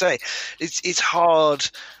 And like you say, it's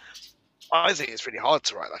hard. I think it's really hard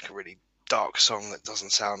to write like a really dark song that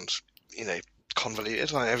doesn't sound,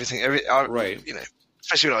 convoluted. Like right.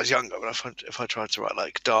 Especially when I was younger, but if I tried to write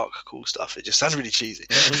like dark, cool stuff, it just sounded really cheesy.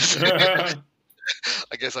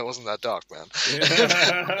 I guess I wasn't that dark, man.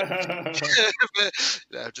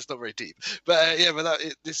 But, just not very deep. But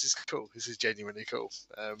this is cool. This is genuinely cool.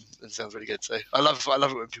 It sounds really good. So I love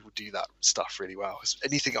it when people do that stuff really well.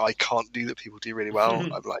 Anything I can't do that people do really well, I'm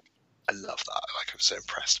like, I love that. Like, I'm so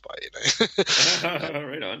impressed by it.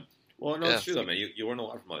 Right on. Well, no, it's true though, man. You learn a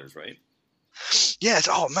lot from others, right? Yeah.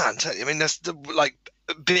 Oh man, totally. I mean, there's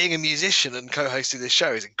being a musician and co-hosting this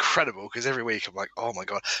show is incredible, because every week I'm like, oh my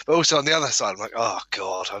god. But also on the other side, I'm like, oh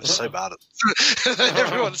god, I'm so bad at it.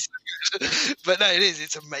 Everyone's so good. But no, it is.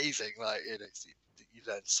 It's amazing. Like, you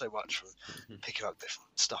learn so much from picking up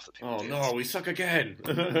different stuff that people do. Oh no, we suck again.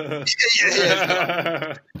 Yeah.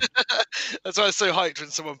 That's why I was so hyped when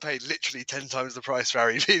someone paid literally 10 times the price for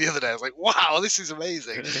Harry B the other day. I was like, wow, this is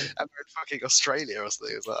amazing. And we're in fucking Australia or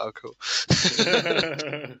something. It was like, oh, cool.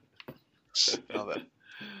 Love it.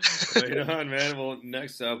 Right on, man. Well,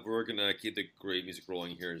 next up, we're going to keep the great music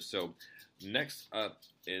rolling here. So next up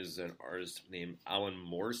is an artist named Alan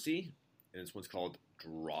Morrissey, and this one's called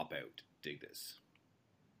Dropout. Dig this.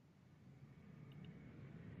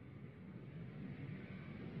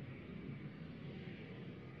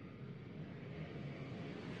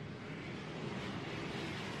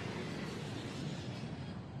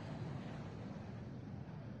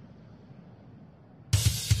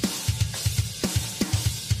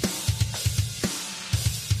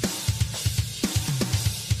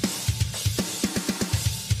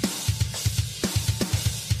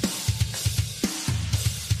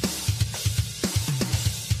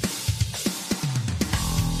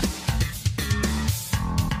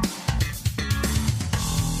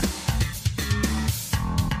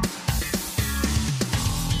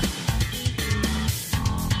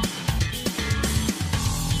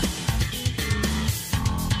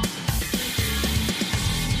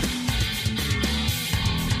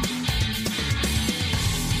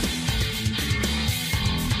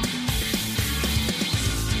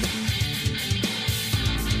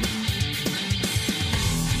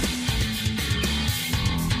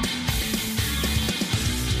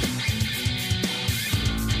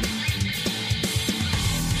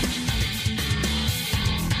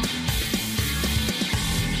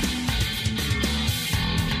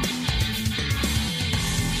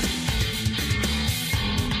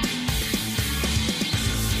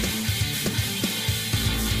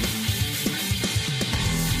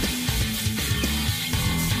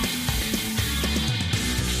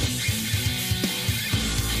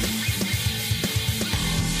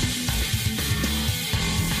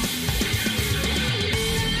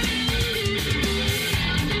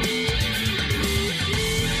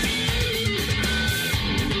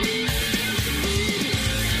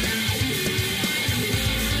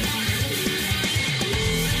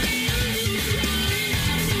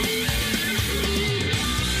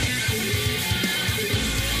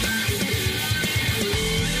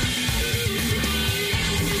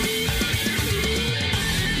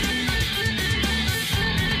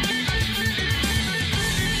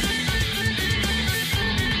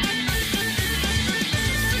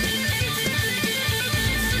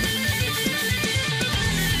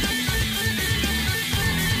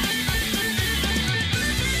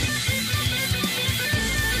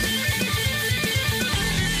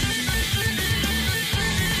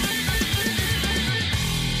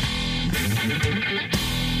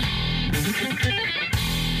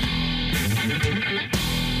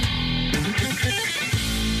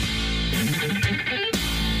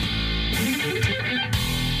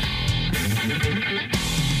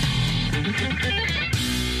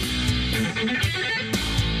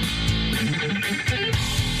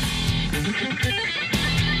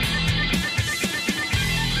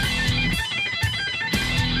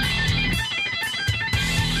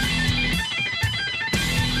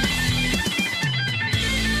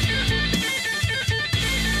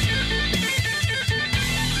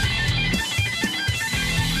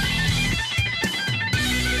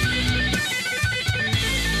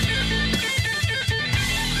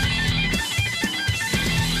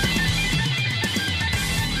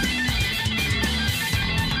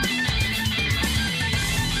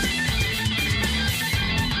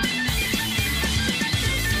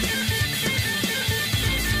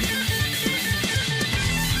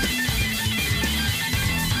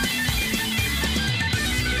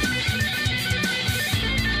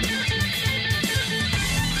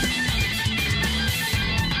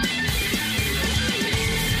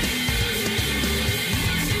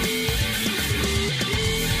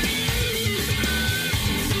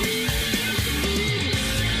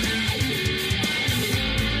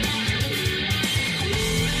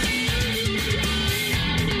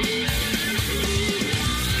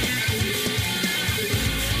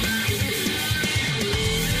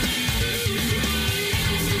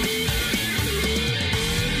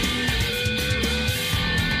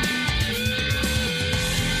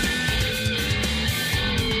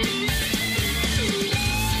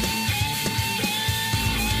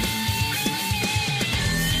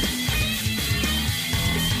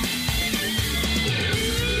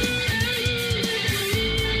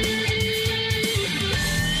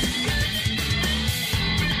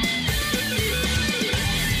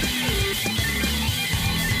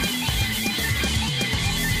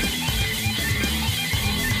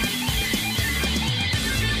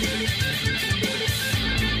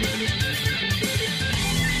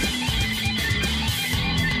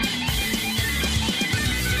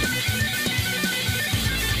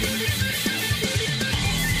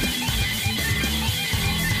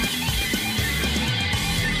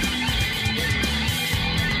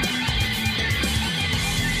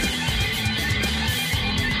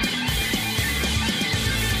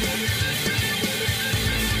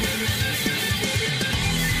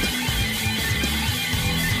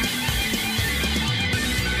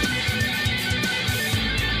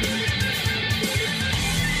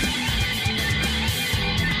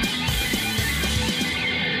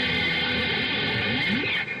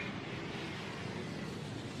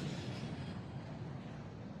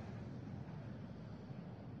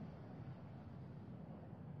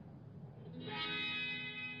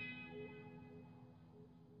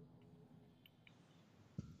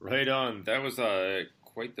 Right on. That was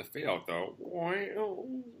quite the fade out, though.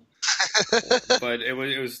 But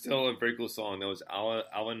it was still a very cool song. That was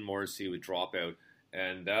Alan Morrissey with Dropout,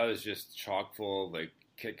 and that was just chock full of like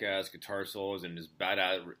kick-ass guitar solos and just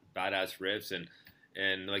badass riffs,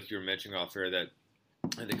 and like you were mentioning off air, that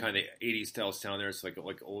the kind of 80s style sound there. It's like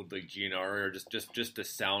old like GNR, or just the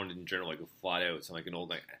sound in general, like a flat out sound like an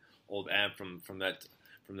old amp from the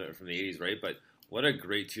 80s, right? But what a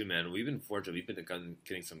great tune, man. We've been fortunate. We've been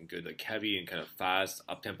getting some good like heavy and kind of fast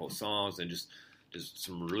up tempo songs, and just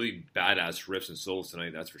some really badass riffs and solos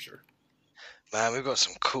tonight. That's for sure. Man, we've got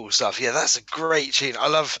some cool stuff. Yeah, that's a great tune. I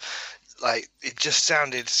love, like, it just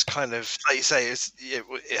sounded kind of, like you say, it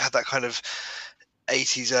had that kind of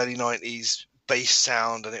 80s, early 90s bass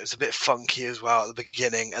sound, and it was a bit funky as well at the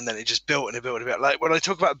beginning, and then it just built and it built and it built. Like, when I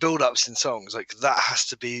talk about build-ups in songs, like, that has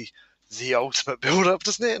to be the ultimate build-up,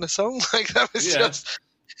 doesn't it, in a song? Like, that was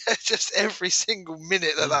just every single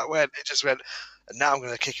minute that went, it just went, and now I'm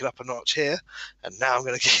going to kick it up a notch here, and now I'm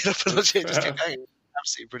going to kick it up a notch here. Just keep going.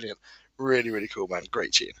 Absolutely brilliant. Really, really cool, man.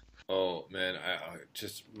 Great tune. Oh, man. I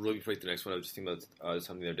just really before the next one, I was just thinking about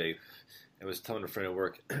something the other day. I was telling a friend at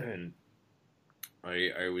work, and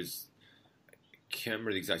I can't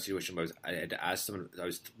remember the exact situation, but I had to ask someone. I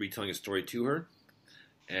was retelling a story to her,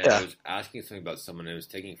 and I was asking something about someone, and it was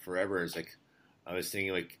taking forever. It's like, I was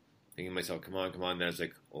thinking to myself, come on. And I was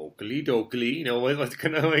like, Oakley, you know, let's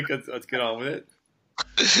kind of like, let's get on with it.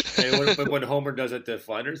 And when Homer does it to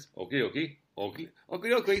Flanders, okay, you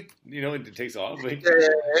know, it takes off. Like,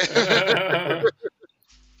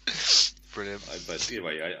 brilliant. But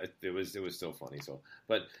anyway, it was still funny. So,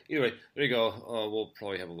 but anyway, there you go. We'll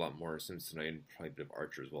probably have a lot more Sims tonight, and probably a bit of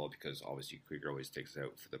Archer as well, because obviously Krieger always takes it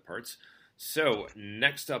out for the parts. So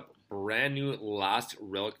next up, brand new Last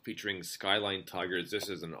Relic featuring Skyline Tigers. This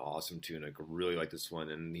is an awesome tune. I really like this one,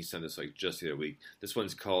 and he sent this like just the other week. This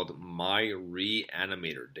one's called My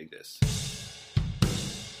Reanimator. Dig this.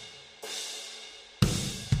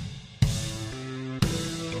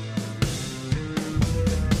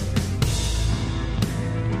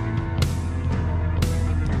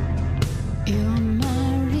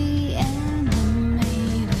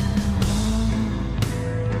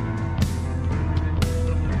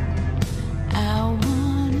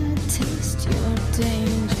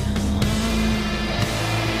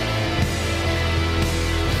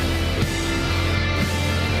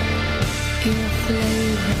 Your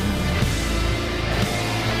flavor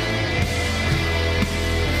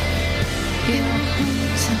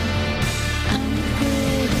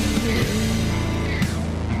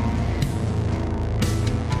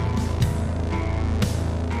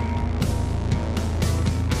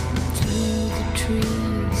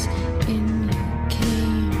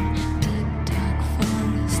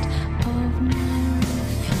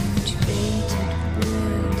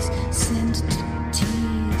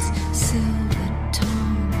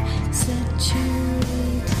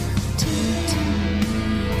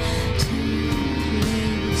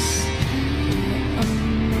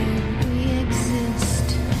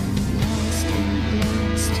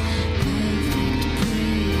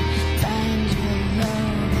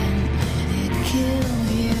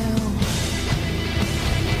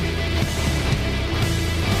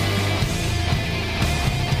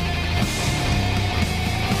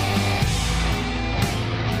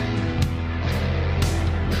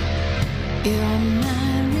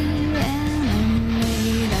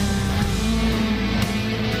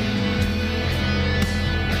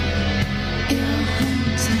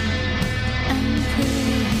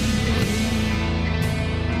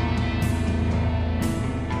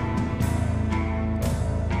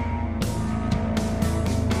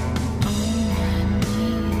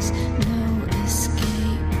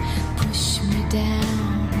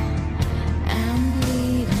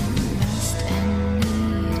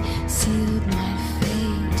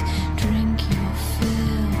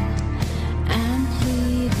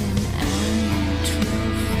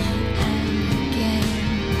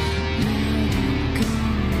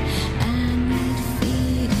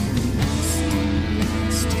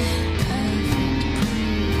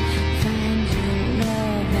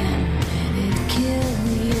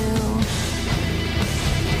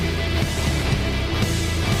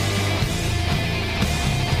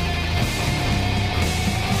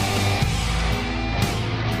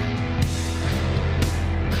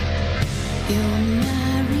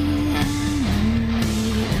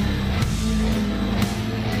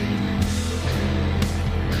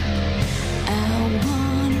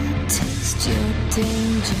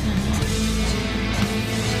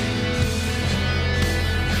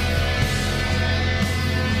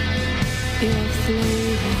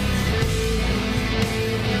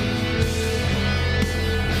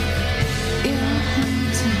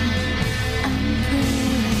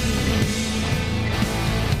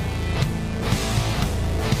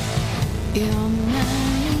You're my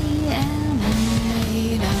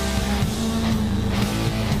animator.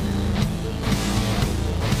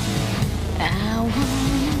 I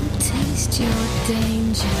wanna taste your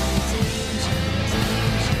danger.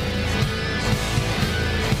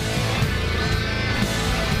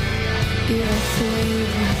 Your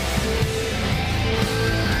flavor.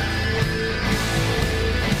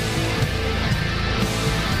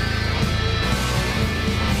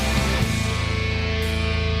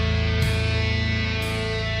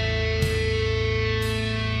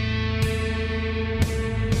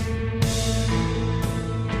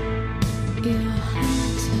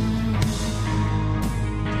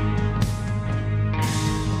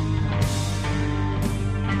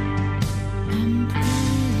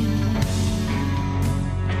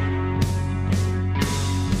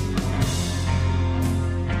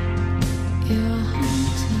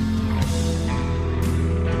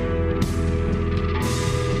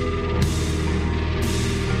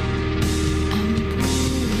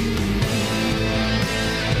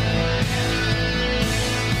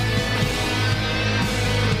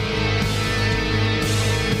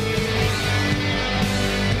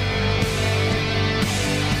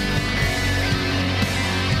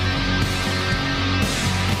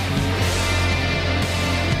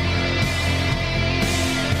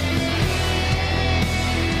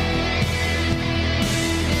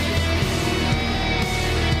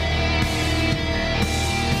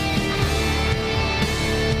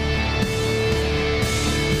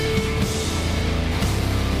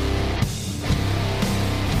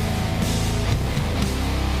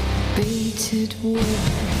 Baited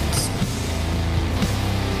words,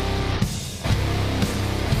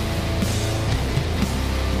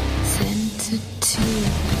 scented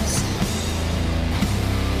tears,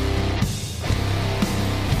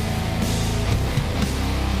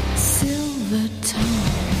 silver tongue,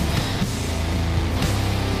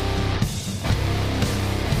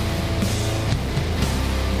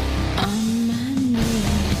 on my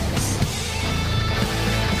knees.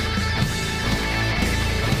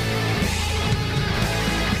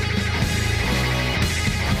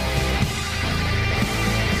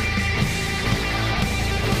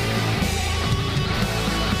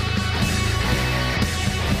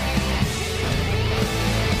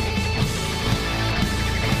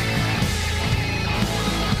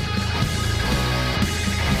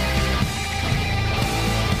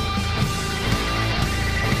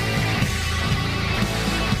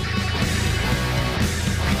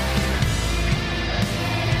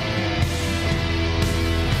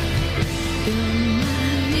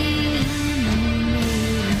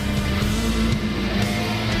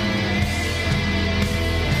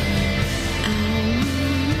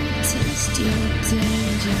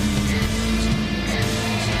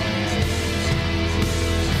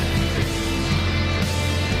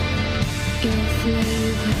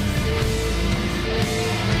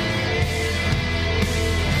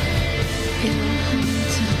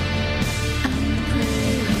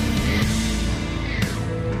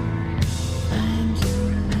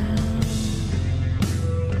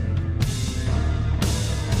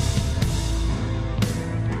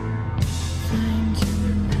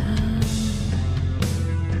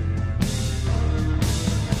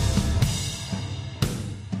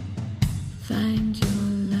 Find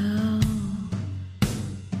your love.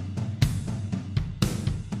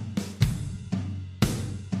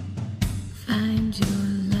 Find your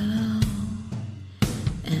love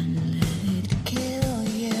and let it kill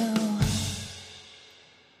you.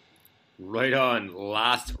 Right on.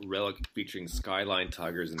 Last Relic featuring Skyline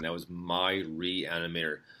Tigers, and that was My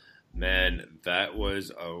Reanimator. Man, that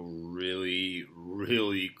was a really,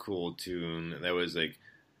 really cool tune. That was like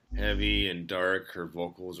heavy and dark. Her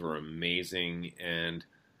vocals were amazing, and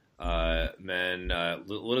man,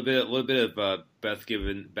 little bit of Beth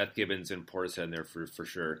Gibbons and Portishead in there for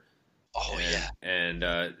sure. Oh And, yeah. and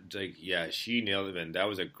like yeah, she nailed it. Man, that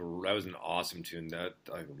was an awesome tune. That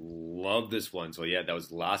I love this one. So yeah, that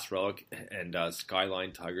was Last Relic and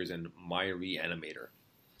Skyline Tigers and My Reanimator.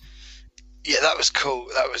 Yeah, that was cool.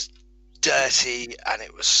 That was dirty and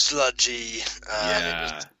it was sludgy. And it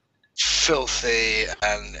was filthy,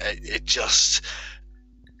 and it just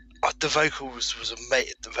the vocals was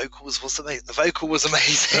amazing. The vocal was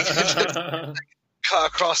amazing. Cut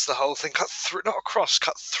across the whole thing, cut through the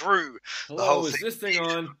Hello, whole is thing. this thing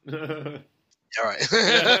on? All right.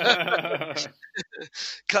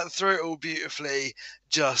 Cut through it all beautifully.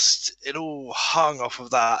 Just it all hung off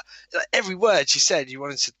of that. Like, every word she said, you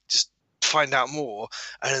wanted to just find out more,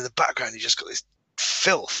 and in the background, you just got this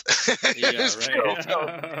filth. Yeah, Filth.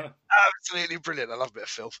 right. Absolutely brilliant. I love a bit of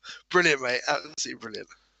filth. Brilliant, mate. Absolutely brilliant.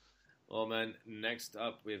 Well, man, next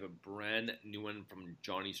up we have a brand new one from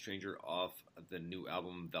Johnny Stranger off the new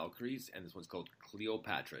album Valkyries, and this one's called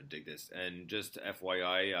Cleopatra. Dig this. And just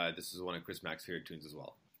FYI, this is one of Chris Mack's favorite tunes as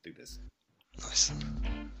well. Dig this. Nice.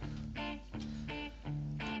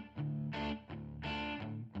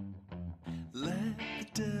 Let the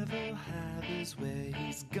devil have his way,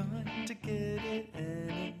 he's going to get it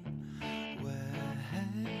anyway.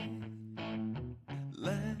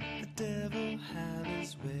 Let the devil have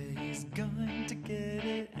his way, he's going to get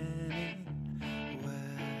it anyway.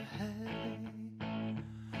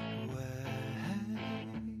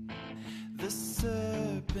 The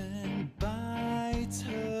serpent bites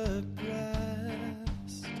her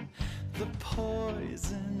breast, the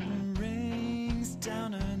poison rings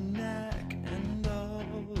down her neck, and all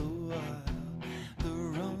the while the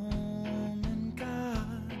Roman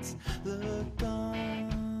gods look on.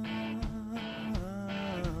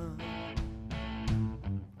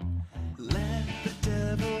 Let the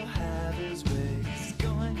devil have his way, he's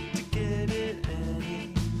going to get it anyway.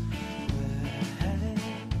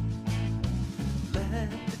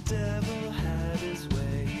 Let the devil have his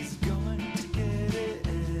way, he's going to get it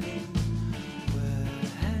anyway.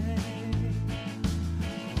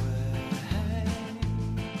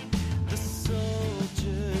 The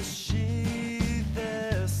soldiers sheathe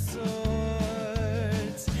their swords,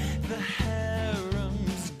 the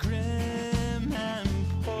harem's grim and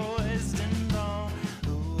poised, and all the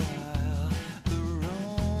while the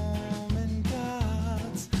Roman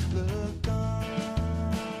gods look on.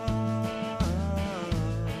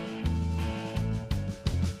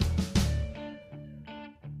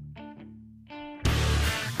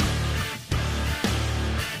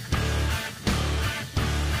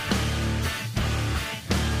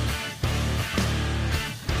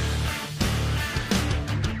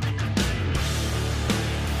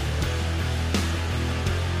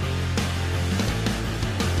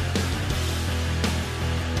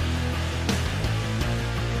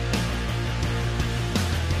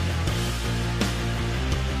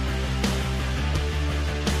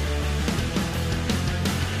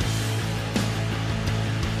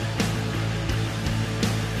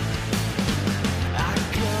 I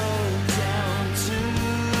go down to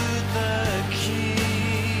the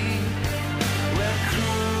quay, where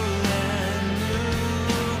cruel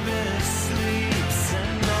Anubis sleeps,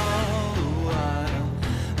 and all the while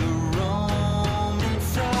the Roman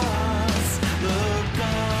frogs look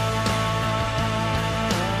on.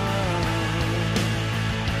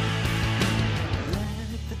 Let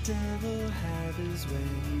the devil have his way,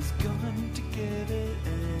 he's going to get it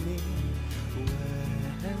anyway.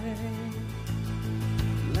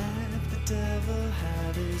 Let the devil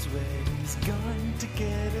have his way, he's going to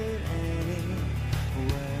get it anyway.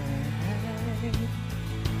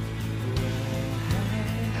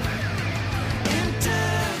 In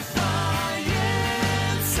defiance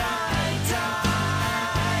I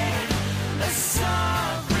die, a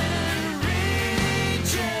sovereign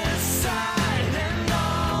regicide, and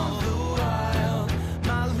all the while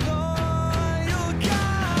my loyal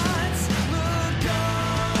gods look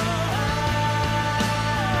on.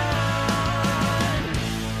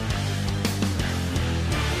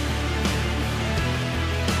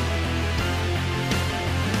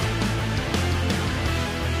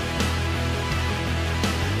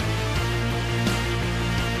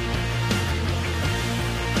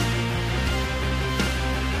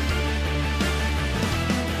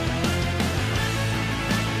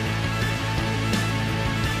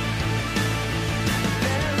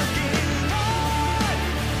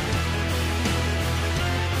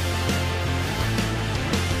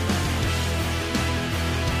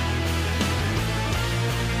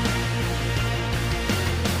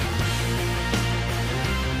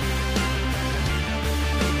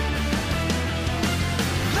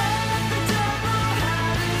 They're looking on. Let the devil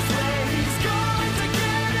have his way, he's going to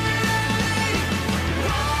get it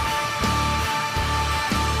anyway.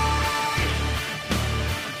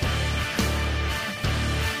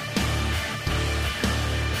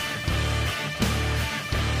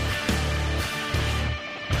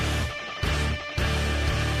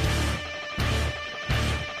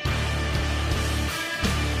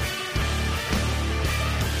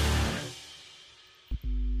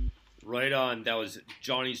 Right on. That was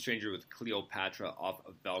Johnny Stranger with Cleopatra off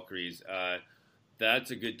of Valkyries.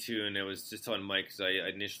 That's a good tune. It was just on Mike because I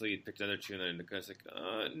initially picked another tune and I was like,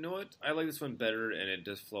 you know what? I like this one better, and it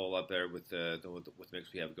does flow a lot better with the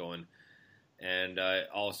mix we have going. And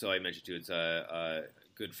also, I mentioned too, it's a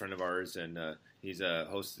good friend of ours, and he's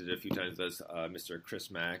hosted a few times with us, Mr.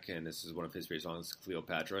 Chris Mack, and this is one of his favorite songs,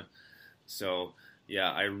 Cleopatra. So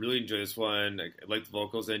yeah, I really enjoy this one. I like the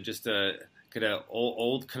vocals and just a kind of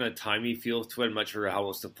old kind of timey feel to it. I'm not sure how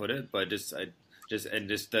else to put it, but just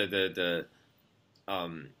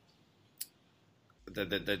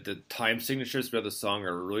the time signatures throughout the song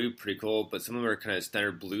are really pretty cool. But some of them are kind of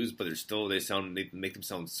standard blues, but they make them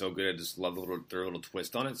sound so good. I just love their little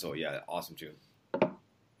twist on it. So yeah, awesome tune.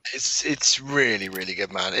 It's really, really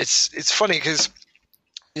good, man. It's funny because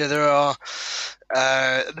there are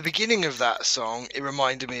at the beginning of that song, it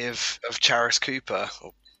reminded me of Charis Cooper,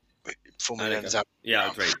 or formerly known as Adam Yeah,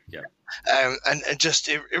 Brown. great. Yeah. And just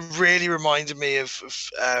it really reminded me of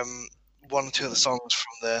one or two other songs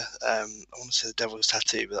from the I want to say the Devil's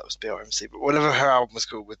Tattoo, but that was BRMC. But whatever her album was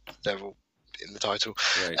called with Devil in the title,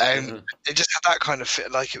 Right. it just had that kind of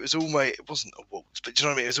fit. Like it wasn't a waltz, but do you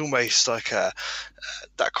know what I mean? It was almost like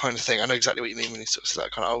that kind of thing. I know exactly what you mean when you sort of say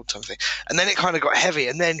that kind of old time thing. And then it kind of got heavy,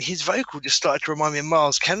 and then his vocal just started to remind me of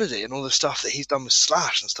Miles Kennedy and all the stuff that he's done with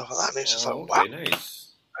Slash and stuff like that. And it's just like, wow,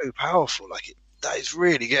 Nice. so powerful. Like that is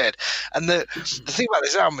really good. And the thing about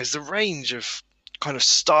this album is the range of kind of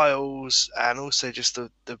styles and also just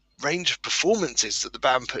the range of performances that the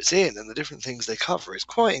band puts in and the different things they cover is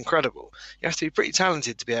quite incredible. You have to be pretty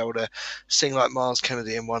talented to be able to sing like Miles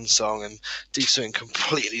Kennedy in one song and do something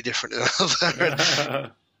completely different in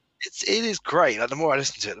another. It is great. Like the more I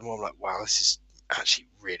listen to it, the more I'm like, wow, this is actually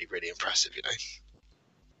really, really impressive,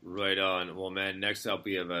 Right on. Well, man, next up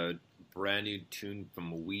we have a brand new tune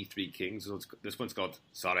from We Three Kings. This one's called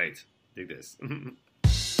Sarite. Dig this.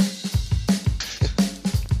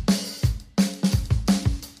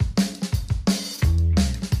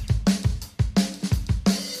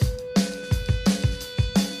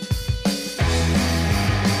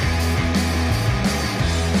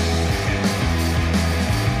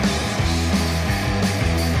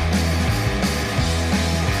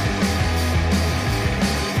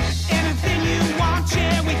 Anything you want,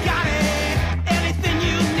 yeah, we got it. Anything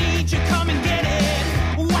you need, you come and get it.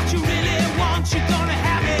 What you really want, you're gonna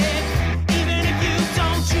have it. Even if you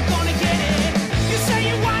don't, you're gonna get it. You say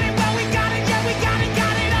you want it, well, we got it, yeah, we got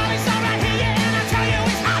it. All it's all right here, yeah, and I tell you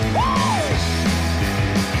it's hot. Woo!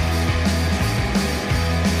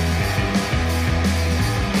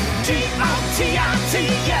 G-O-T-I-T,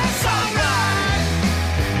 yes, all right.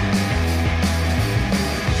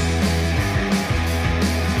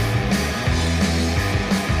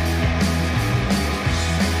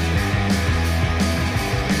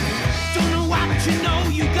 Don't know why, but you know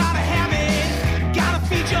you gotta have it. Gotta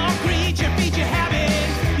feed your greed, you feed your habit.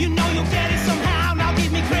 You know you'll get it somehow, now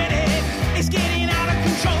give me credit. It's getting out of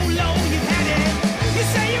control, low, you've had it. You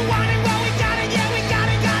say you want it, well, we got it, yeah, we got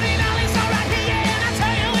it. All it's all right here, yeah, and I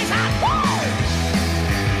tell you it's hot. Woo!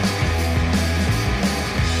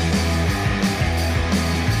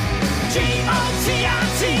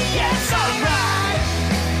 G-O-T-I-T, yes, all right.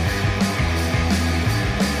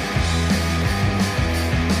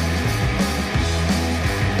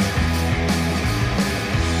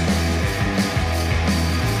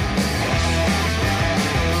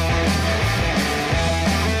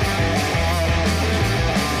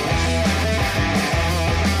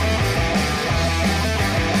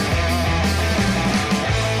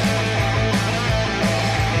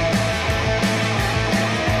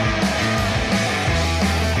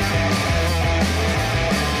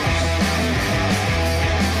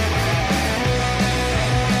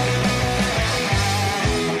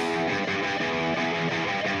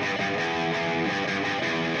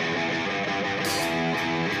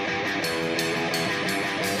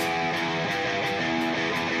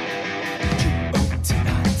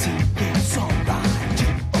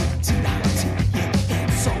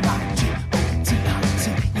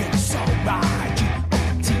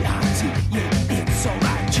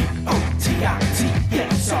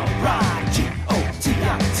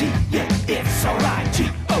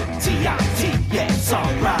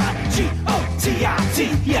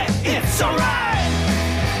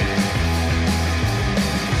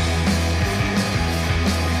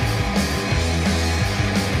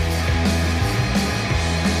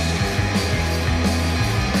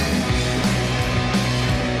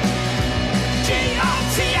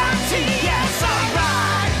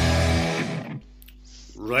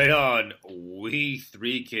 Right on. We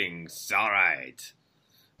Three Kings. All right.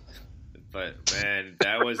 But man,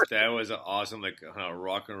 that was an awesome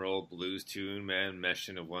rock and roll blues tune, man. Meshed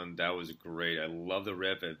into one. That was great. I love the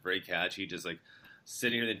riff. It's very catchy. Just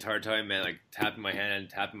sitting here the entire time, man, tapping my hand,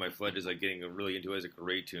 tapping my foot, just getting really into it. It's a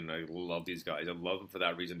great tune. I love these guys. I love them for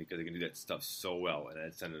that reason because they can do that stuff so well, and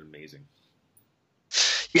it sounded amazing.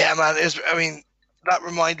 Yeah, man. That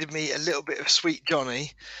reminded me a little bit of Sweet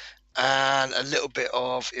Johnny. and a little bit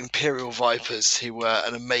of Imperial Vipers, who were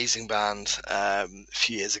an amazing band a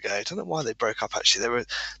few years ago. I don't know why they broke up. Actually,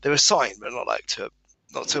 they were signed, but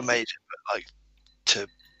not to a major, but like to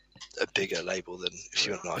a bigger label than If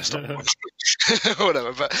You and I Stop or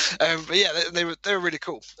whatever. But yeah, they were really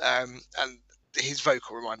cool. And his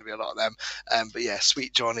vocal reminded me a lot of them. But yeah,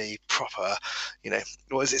 Sweet Johnny, proper,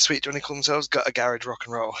 what is it? Sweet Johnny call themselves? Got a garage rock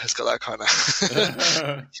and roll. It's got that kind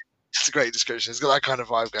of. It's a great description. It's got that kind of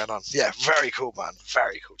vibe going on. Yeah, very cool, man.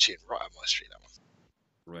 Very cool tune. Right up my street, that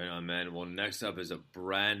one. Right on, man. Well, next up is a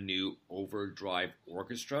brand new Overdrive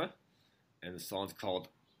Orchestra, and the song's called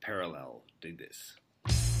Parallel. Dig this.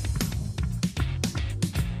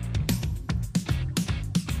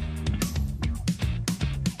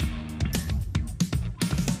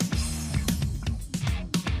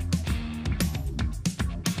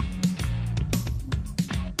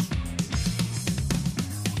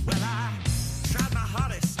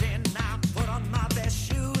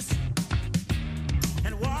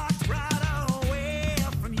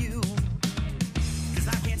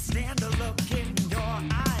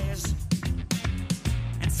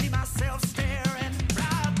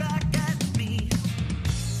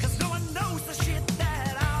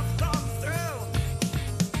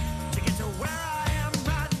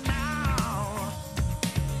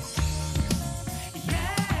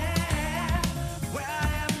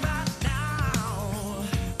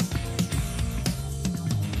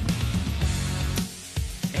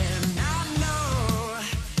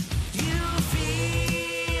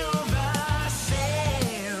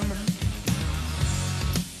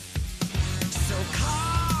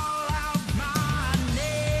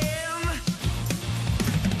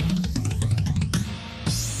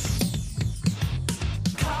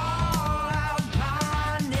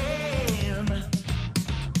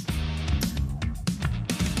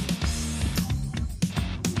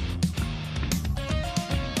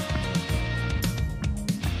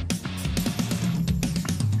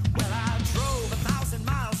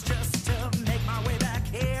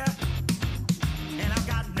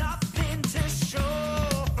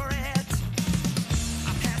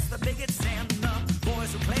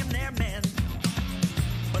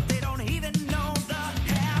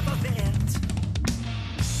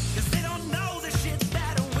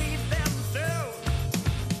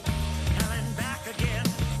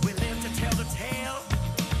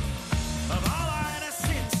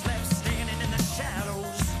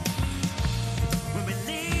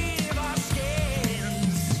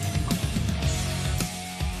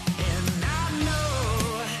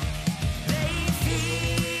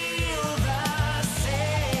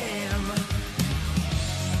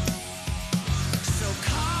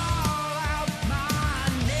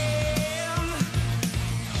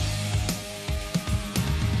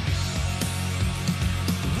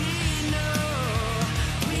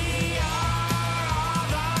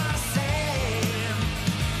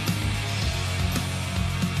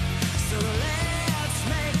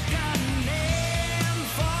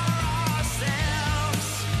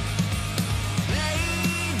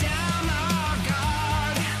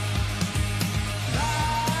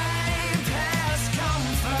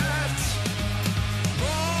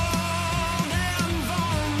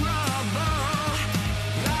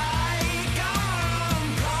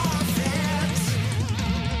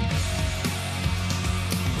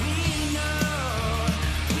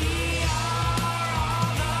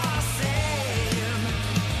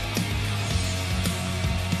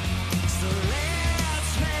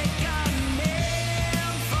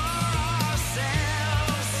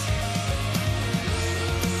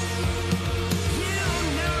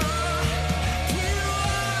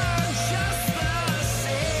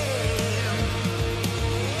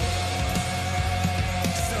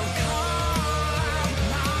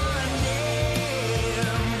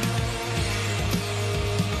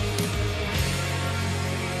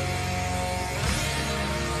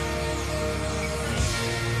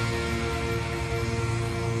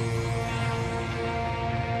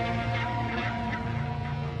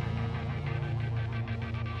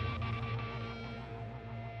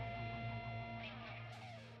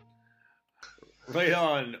 Right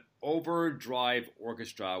on. Overdrive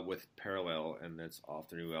Orchestra with Parallel, and that's off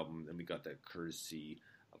their new album. And we got that courtesy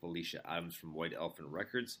of Alicia Adams from White Elephant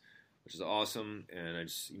Records, which is awesome. And I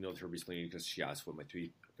just emailed her recently because she asked what my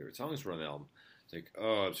 3 favorite songs were on the album. It's like,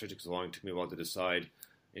 oh, I'm searching so long, it took me a while to decide,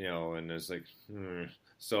 and it's like,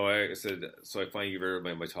 So I said, I finally gave her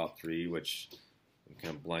my top 3, which I'm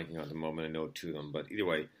kind of blanking on at the moment. I know 2 of them, but either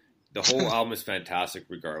way, the whole album is fantastic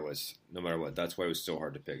regardless, no matter what. That's why it was so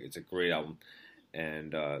hard to pick. It's a great album.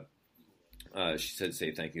 And she said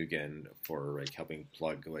say thank you again for like helping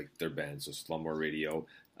plug like their bands, so Slumlord Radio,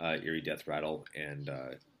 Eerie Death Rattle, and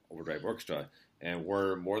Overdrive Orchestra, and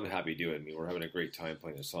we're more than happy to do it. I mean, we're having a great time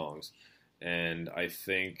playing the songs, and I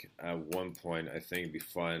think at one point, I think it'd be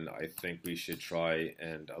fun. I think we should try,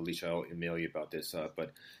 and Alicia, I'll email you about this,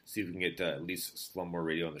 but see if we can get at least Slumlord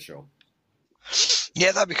Radio on the show.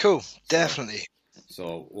 Yeah, that'd be cool. Definitely.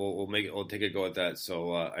 So we'll take a go at that.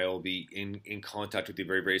 So I will be in contact with you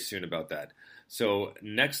very, very soon about that. So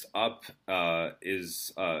next up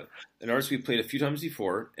is an artist we played a few times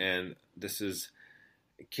before, and this is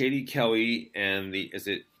Katie Kelly and is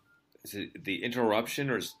it the Interruption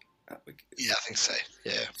or Yeah, I think so.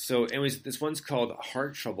 Yeah. So anyways, this one's called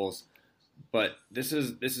Heart Troubles, but this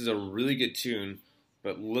is a really good tune.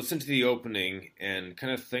 But listen to the opening and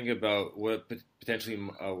kind of think about what potentially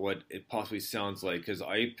what it possibly sounds like, because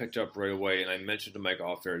I picked up right away, and I mentioned to Mike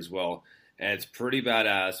off air as well, and it's pretty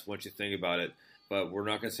badass once you think about it. But we're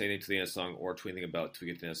not going to say anything to the end of the song or to anything about it till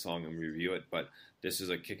we get to the end of the song and review it. But this is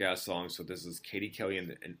a kick-ass song, so this is Katie Kelly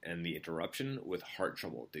and the Interruption with Heart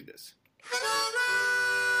Trouble. Dig this.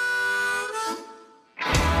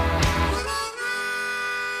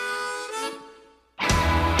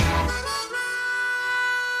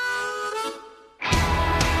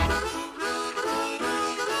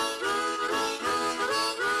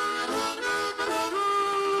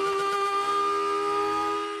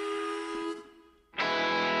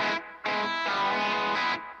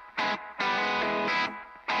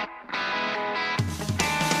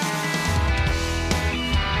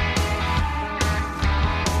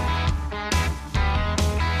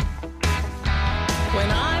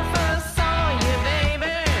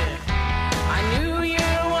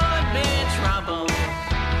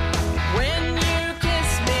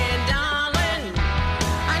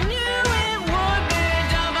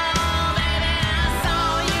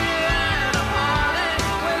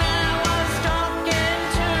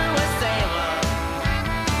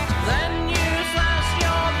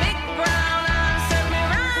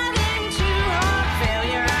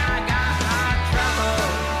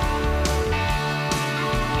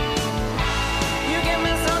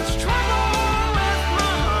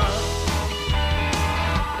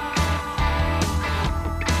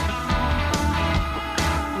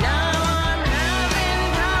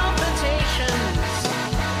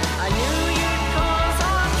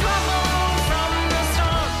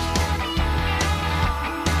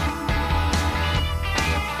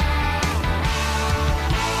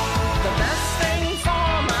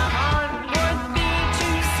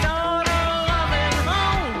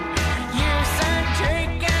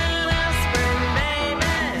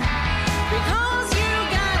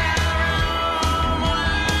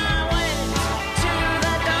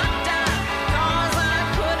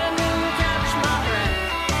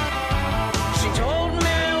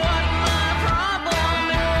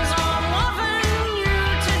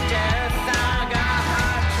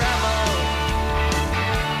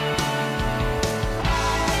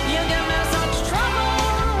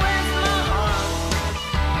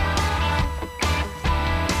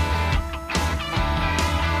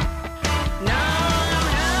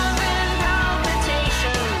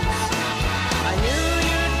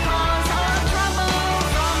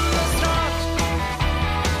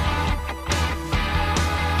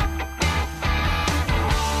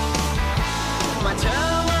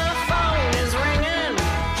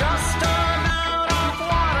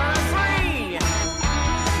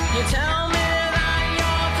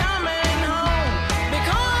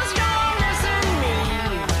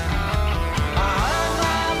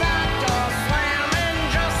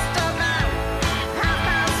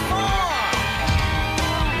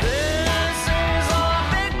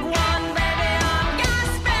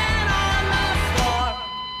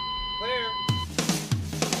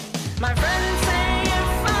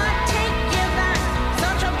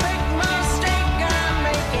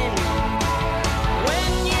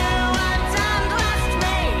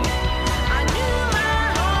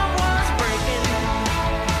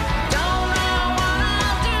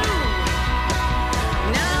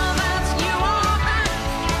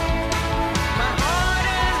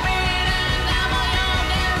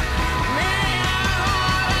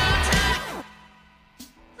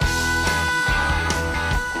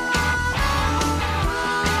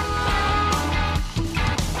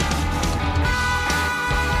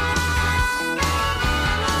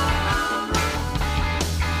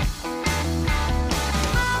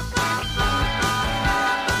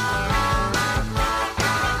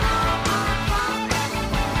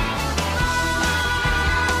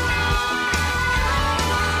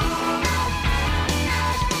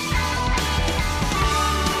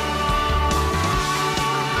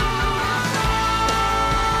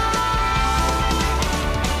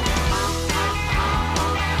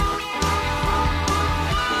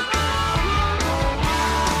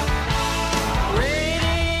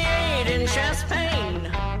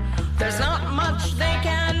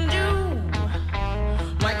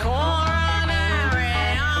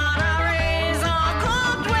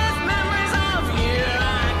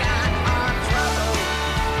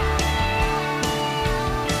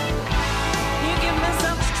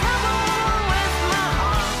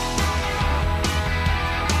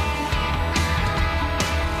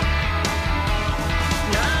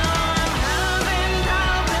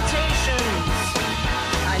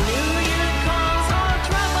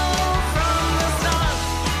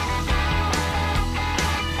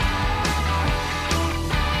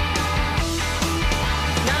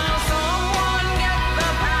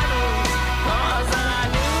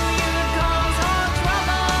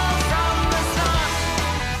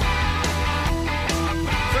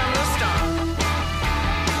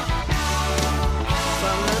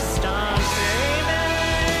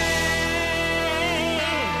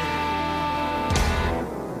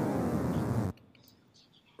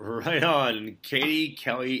 Right on. Katie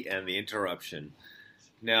Kelly and the Interruption.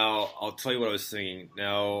 Now, I'll tell you what I was singing.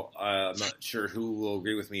 Now, I'm not sure who will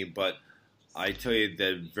agree with me, but I tell you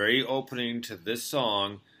the very opening to this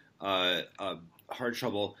song, Hard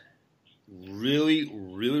Trouble, really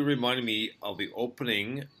reminded me of the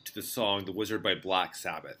opening to the song The Wizard by Black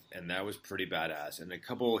Sabbath, and that was pretty badass. And a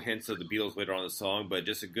couple hints of the Beatles later on in the song, but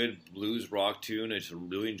just a good blues rock tune. I just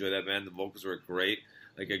really enjoyed that, man. The vocals were great.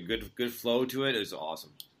 Like a good flow to it. It was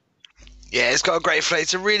awesome. Yeah, it's got a great flow.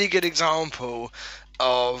 It's a really good example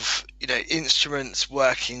of, you know, instruments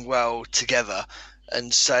working well together.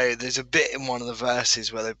 And so there's a bit in one of the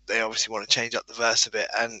verses where they obviously want to change up the verse a bit,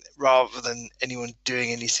 and rather than anyone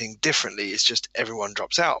doing anything differently, it's just everyone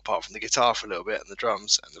drops out apart from the guitar for a little bit and the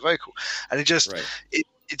drums and the vocal. And it just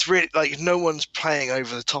it's really like no one's playing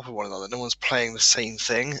over the top of one another, no one's playing the same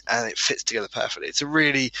thing, and it fits together perfectly. It's a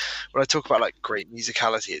really, when I talk about like great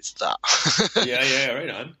musicality, it's that. yeah, right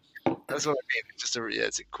on. That's what I mean. It's just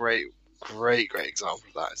it's a great example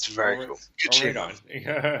of that. It's very cool. Good tune. Right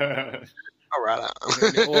on. All right.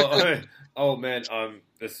 Well, oh man,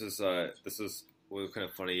 this is was kind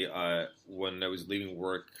of funny. When I was leaving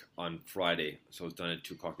work on Friday, so it was done at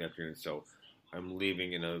 2:00 in the afternoon. So I'm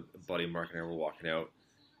leaving, and a buddy Mark and I were walking out,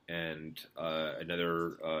 and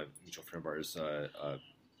another mutual friend of ours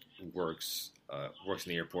works in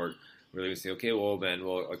the airport. We're going to say, okay, well, man,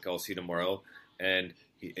 I'll see you tomorrow. And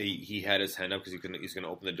he had his hand up because he's going to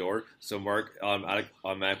open the door. So Mark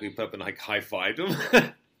automatically put up and like high-fived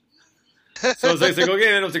him. So I was like, okay,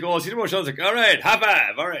 man. I was like, oh, I'll see you tomorrow. So I was like, all right, high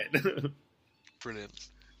five, all right. Brilliant.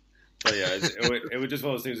 But yeah, it was just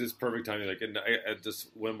one of those things. It's perfect timing. Like, and I just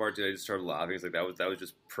when Mark did, I just started laughing. It's like that was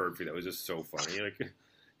just perfect. That was just so funny. Like,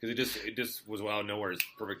 because it just was out of nowhere. It's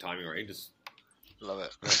perfect timing, right? Just love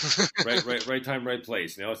it. right time, right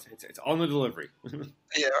place. You know, it's on the delivery.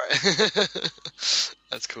 Yeah, right.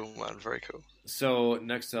 That's cool, man. Very cool. So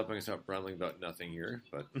next up, I'm gonna start rambling about nothing here,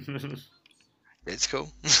 but it's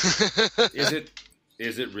cool. Is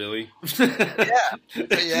it really? Yeah.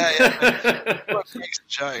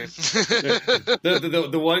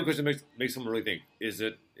 The one question makes someone really think: Is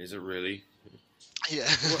it really? Yeah.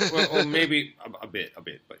 Well, maybe a bit,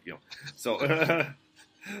 but you know. So,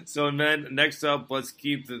 so then next up, let's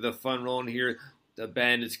keep the fun rolling here. The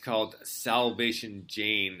band is called Salvation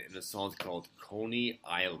Jane, and the song's called Coney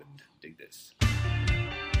Island. Dig this.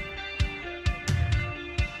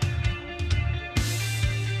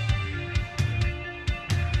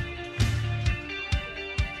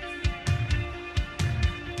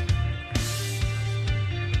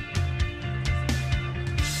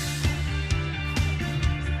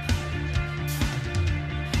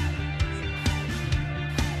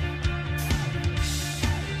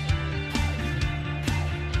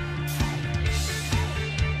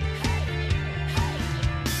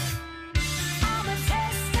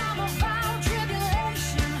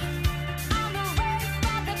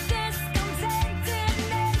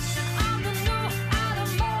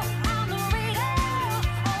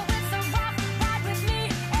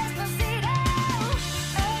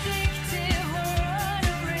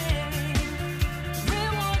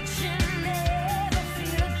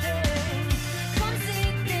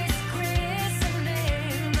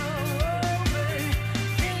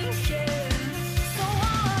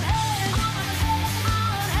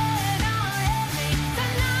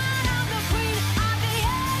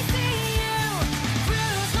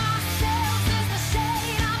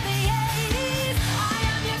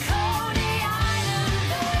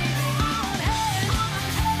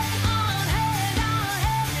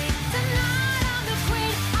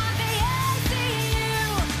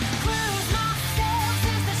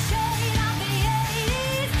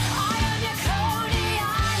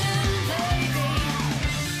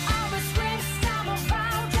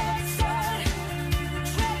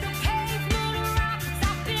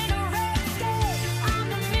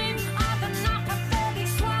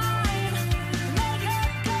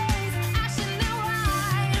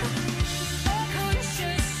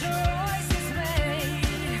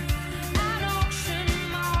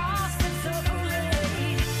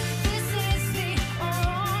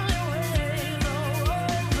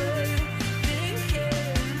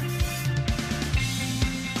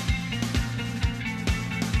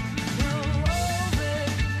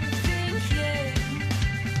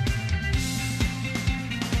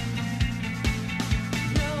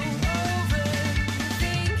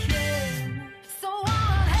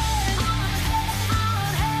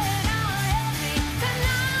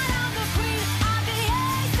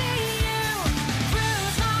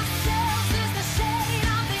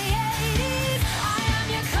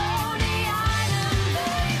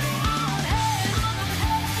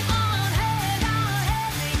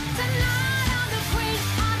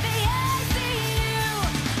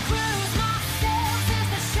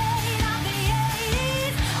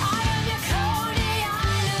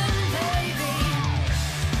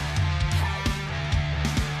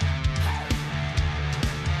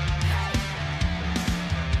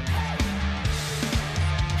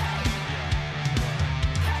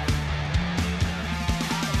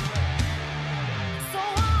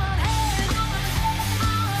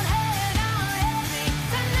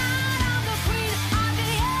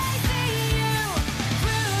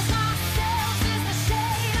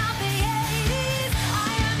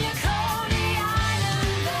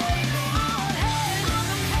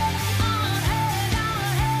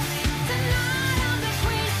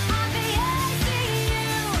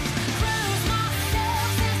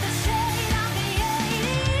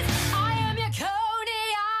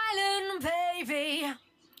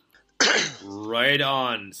 Right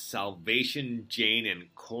on. Salvation Jane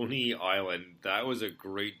and Coney Island. That was a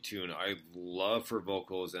great tune. I love her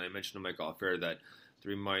vocals, and I mentioned to Mike off air that they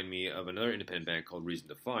remind me of another independent band called Reason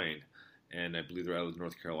to Find, and I believe they're out of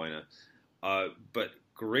North Carolina. But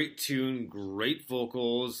great tune, great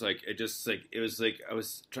vocals. Like it was like I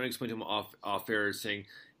was trying to explain to him off air, saying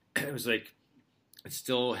it was like it's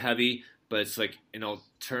still heavy, but it's like an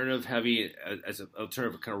alternative heavy, as an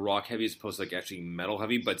alternative kind of rock heavy, as opposed to like actually metal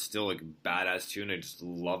heavy, but still like badass tune. I just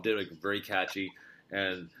loved it, like very catchy.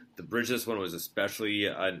 And the bridge of this one was especially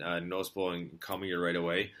noticeable and caught me right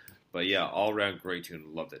away. But yeah, all around great tune,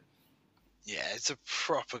 loved it. Yeah, it's a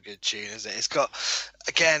proper good tune, isn't it? It's got,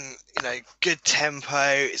 again, good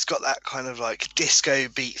tempo. It's got that kind of like disco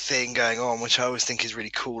beat thing going on, which I always think is really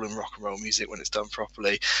cool in rock and roll music when it's done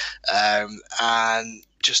properly. And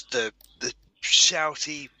just the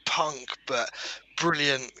shouty punk, but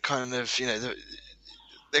brilliant kind of,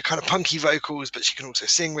 they're kind of punky vocals, but she can also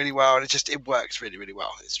sing really well, and it works really, really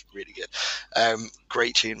well. It's really good.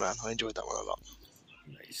 Great tune, man. I enjoyed that one a lot.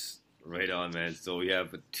 Nice. Right on, man. So we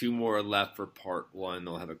have 2 more left for part 1.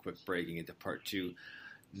 They'll have a quick breaking into part 2.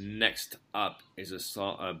 Next up is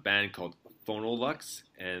a band called Phonolux,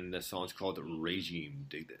 and the song's called Regime.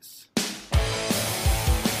 Dig this.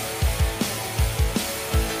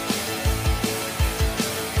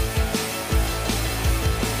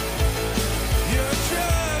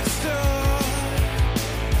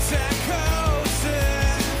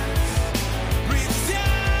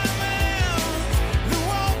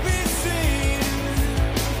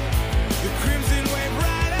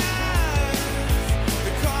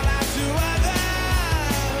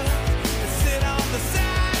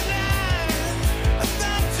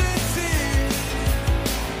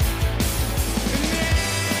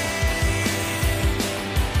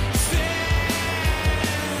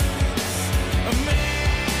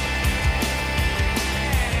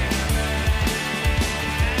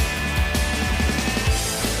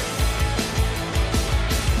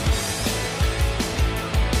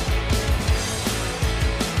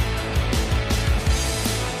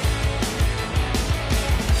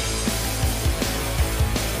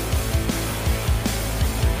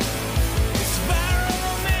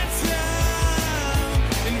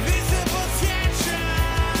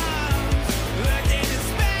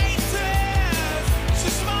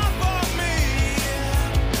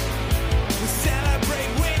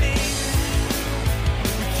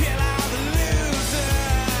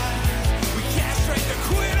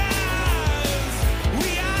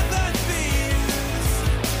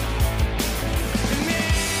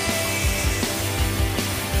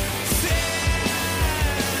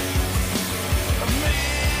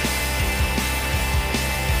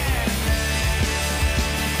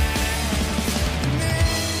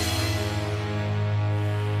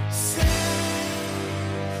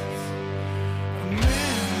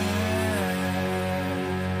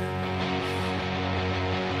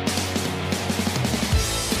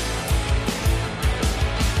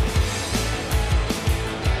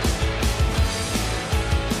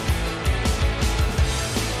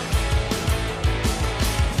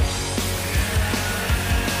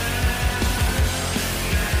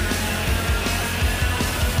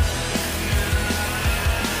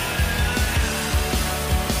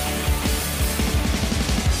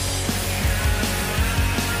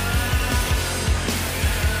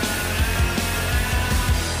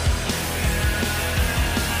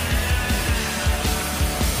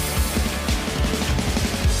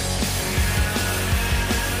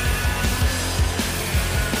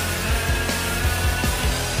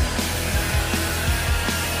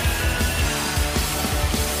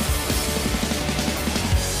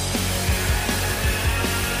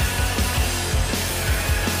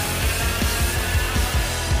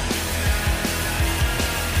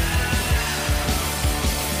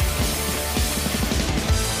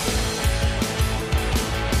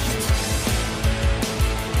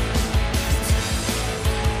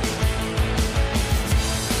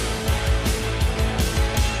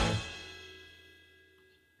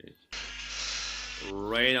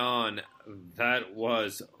 Right on. That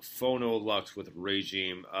was Phonolux with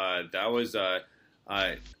Regime. That was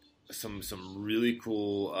some really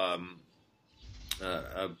cool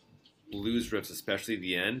blues riffs, especially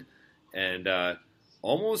the end, and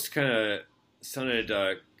almost kind of sounded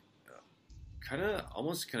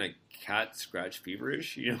almost kind of cat scratch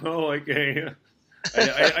feverish, like I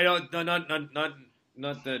don't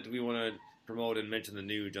not that we want to promote and mention the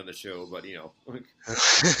Nuge on the show, but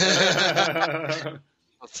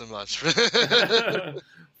not so much.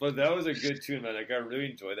 But that was a good tune, man. Like I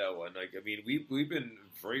really enjoyed that one. Like I mean, we've been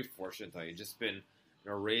very fortunate tonight. It's just been an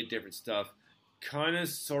array of different stuff. kind of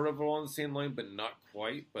sort of along the same line, but not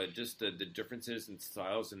quite. But just the differences in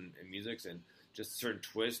styles and musics, and just a certain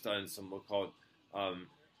twist on some, we'll call it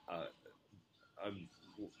a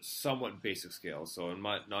somewhat basic scale. So I'm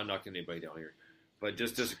not knocking anybody down here, but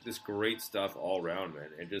just this great stuff all around, man.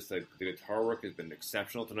 And just the guitar work has been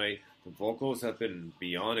exceptional tonight. The vocals have been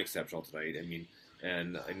beyond exceptional tonight. I mean,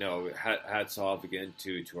 and I know hats off again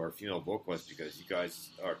to our female vocalists, because you guys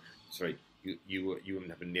are you women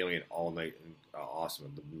have been nailing it all night, and awesome.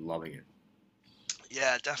 I've been loving it.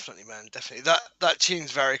 Yeah, definitely, man. Definitely. That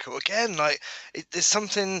tune's very cool. Again, like there's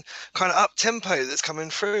something kind of up tempo that's coming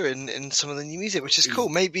through in some of the new music, which is cool.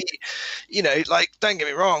 Maybe, like, don't get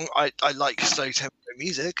me wrong, I like slow tempo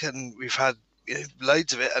music, and we've had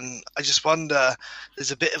loads of it, and I just wonder,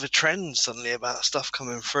 there's a bit of a trend suddenly about stuff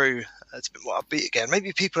coming through. It's a bit more upbeat again.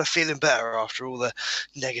 Maybe people are feeling better after all the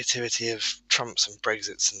negativity of Trumps and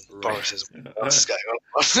Brexits and Boris's and what's going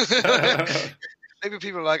on. Maybe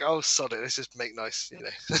people are like, oh, sod it, let's just make nice,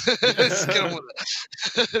 let's get on with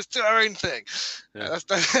it. Let's do our own thing. Yeah.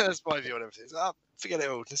 That's my view on everything. So, forget it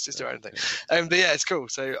all, let's just do our own thing. But yeah, it's cool.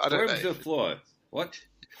 So I don't know. To the floor. What?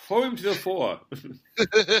 Throw him to the floor.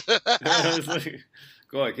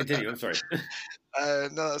 Go on, continue. I'm sorry.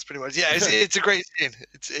 No, that's pretty much. Yeah, it's a great tune.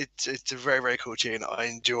 It's a very, very cool tune.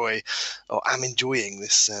 I'm enjoying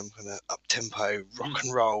this kind of up tempo rock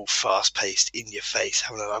and roll, fast paced, in your face,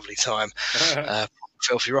 having a lovely time.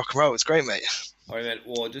 Filthy rock and roll. It's great, mate. All right, man.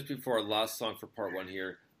 Well, just before our last song for part one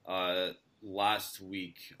here, last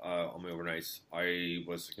week on my overnights, I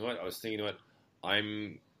was thinking,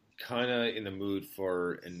 I'm kind of in the mood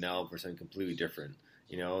for something completely different,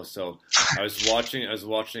 So I was watching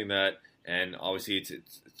that, and obviously it's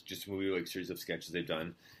just a movie, like series of sketches they've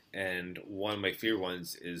done, and one of my favorite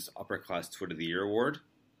ones is Upper Class Twit of the Year Award.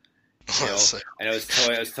 And I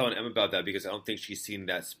was telling Emma about that because I don't think she's seen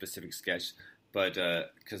that specific sketch, but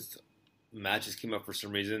because matches came up for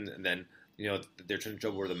some reason, and then they're trying to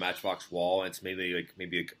jump over the Matchbox wall, and it's maybe like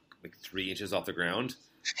 3 inches off the ground.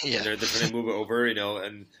 Yeah, and they're trying to move it over,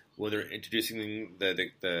 and when they're introducing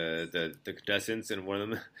the contestants, and one of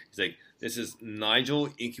them, he's like, "This is Nigel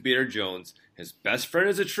Incubator Jones. His best friend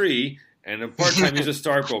is a tree, and in part time he's a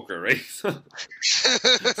stockbroker, right?" So,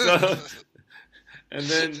 and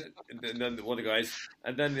then one of the guys,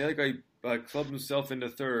 and then the other guy clubbed himself into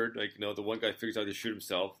third. Like, the one guy figures out to shoot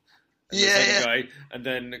himself. And the second guy, and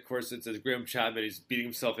then of course it's Graham Chapman. He's beating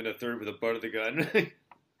himself into third with the butt of the gun.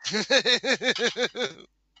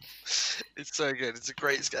 It's so good. It's a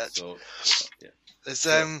great sketch. So, yeah.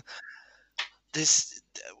 There's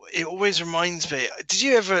it always reminds me. Did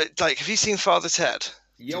you ever have you seen Father Ted?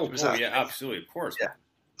 Yeah, yeah, absolutely, of course. Yeah.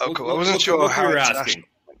 Oh, cool. I wasn't sure how you were international. asking.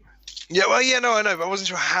 Yeah, well, yeah, no, I know, but I wasn't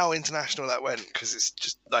sure how international that went, because it's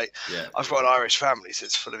just I've got an Irish family, so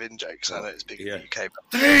it's full of in-jokes. I know it's big in the UK.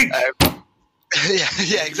 But,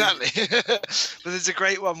 yeah, exactly. But there's a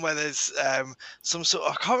great one where there's some sort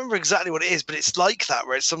of, I can't remember exactly what it is, but it's like that,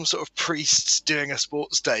 where it's some sort of priests doing a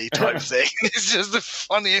sports day type thing. It's just the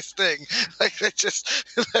funniest thing. They're just,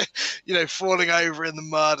 falling over in the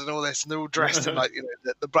mud and all this, and they're all dressed in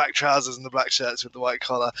the black trousers and the black shirts with the white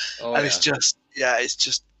collar. It's just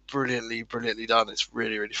brilliantly done. It's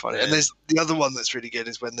really, really funny. Yeah. And there's the other one that's really good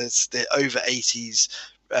is when there's the over 80s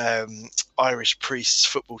Irish priests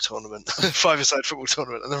football tournament, 5-a-side football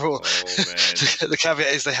tournament, and they're all the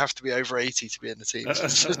caveat is they have to be over 80 to be in the team. So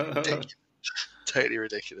it's just ridiculous. Totally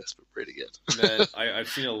ridiculous, but really good. Man, I've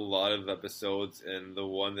seen a lot of episodes, and the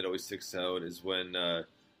one that always sticks out is when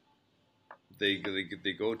they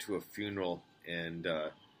go to a funeral, and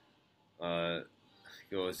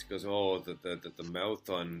he goes, oh, the mouth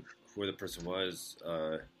on who the person was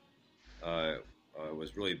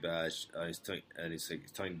really bad. He's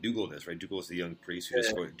telling Dougal this, right? Dougal's the young priest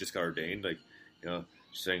who just got ordained,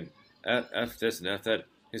 saying F this and F that.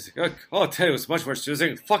 He's like, oh, I'll tell you, it's much worse. He was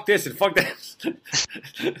saying, fuck this and fuck that.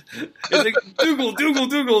 It's like, Dougal.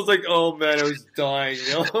 It's like, oh man, I was dying,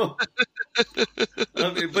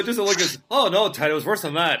 But just look at, oh no, Ted, it was worse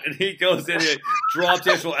than that. And he goes in and drops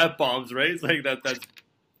the actual F-bombs, right? It's like, that's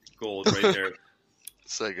gold right there.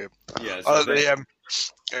 So good. Yeah. So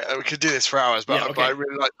we could do this for hours, but I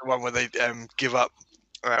really like the one where they give up.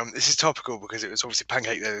 This is topical because it was obviously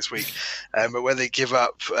Pancake Day this week, but where they give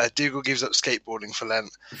up, Dougal gives up skateboarding for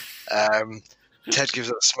Lent, Ted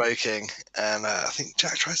gives up smoking, and I think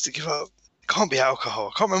Jack tries to give up. Can't be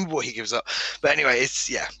alcohol. I can't remember what he gives up, but anyway,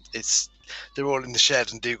 it's they're all in the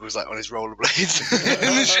shed, and Dougal's on his rollerblades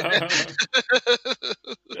in the shed.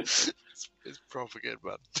 It's proper good,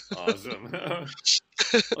 man. Awesome.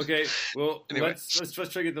 Okay, well, Anyway. let's try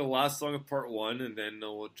to get the last song of part one, and then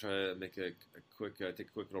we'll try to make a quick take a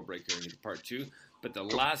quick little break here and get to part two. But the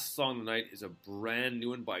last song of the night is a brand new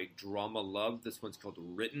one by Drama Love. This one's called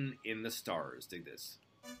 "Written in the Stars." Dig this.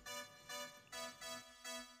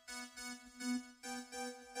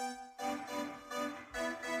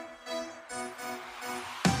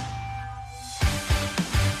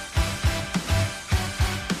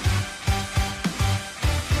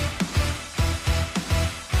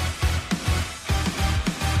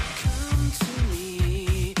 Come to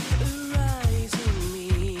me, arise in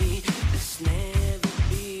me. There's never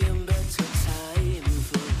been better time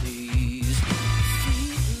for these.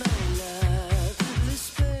 Feed my love, the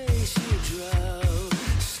space you draw.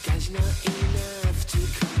 Sky's not enough to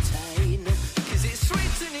contain. 'Cause it's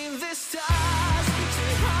written in the stars. To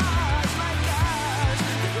hearts like ours,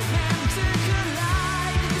 that we're meant to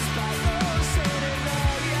collide. Despite all said and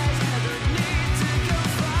all, yes, I don't need to go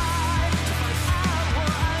far to find out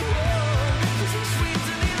what I want. 'Cause it's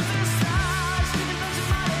written in the stars. It doesn't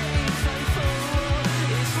matter if I fall.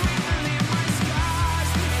 It's written in my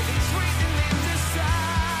scars, and it's written in the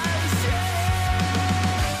stars.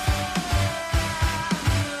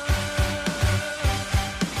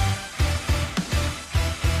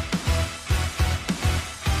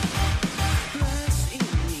 Rest in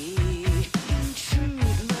me, intrude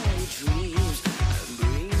my dreams, and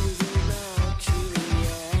bring them out to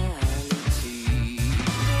reality.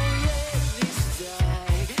 Don't let this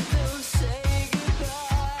die, don't say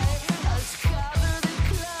goodbye. I'll cover the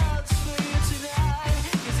clouds for you tonight.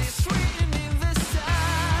 'Cause it's written in the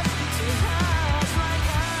stars. To hearts like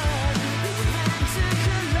ours, that we're meant to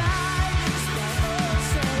collide. Despite all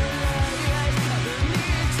said and done, yes, I don't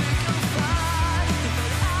need to go far to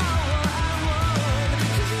find out what I want.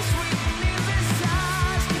 'Cause it's written in the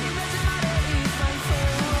stars. It doesn't matter if I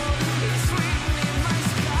fall. It's written in my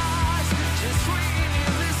scars, just written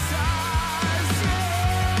in the stars.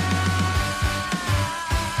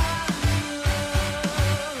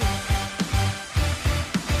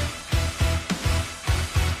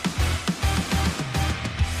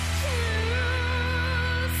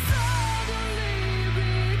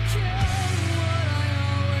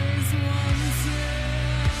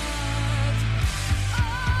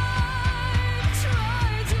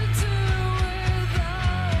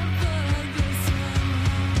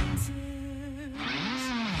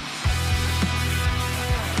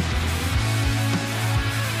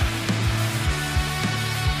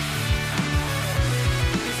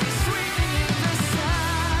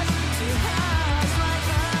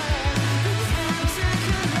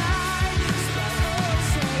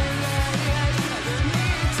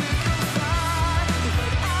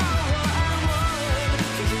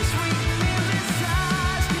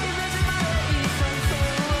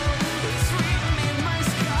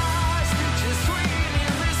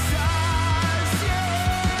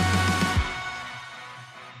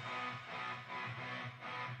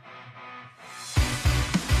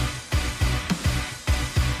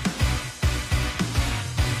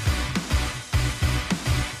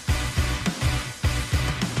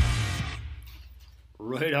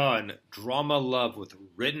 Right on. Drama Love with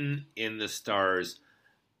Written in the Stars.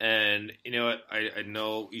 And you know what? I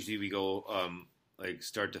know usually we go like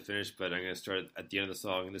start to finish, but I'm going to start at the end of the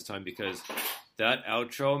song this time because that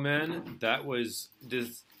outro, man, that was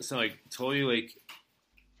just like totally like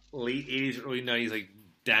late 80s, early 90s, like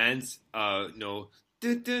dance, the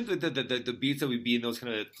beats that would be in those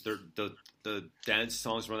kind of the dance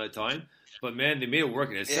songs around that time. But man, they made it work,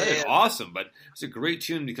 and it sounded awesome. But it's a great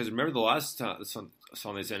tune because remember the last the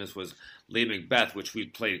song they sent us was Lady Macbeth, which we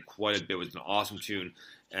played quite a bit. It was an awesome tune,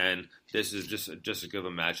 and this is just a good of a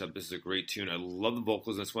matchup. This is a great tune. I love the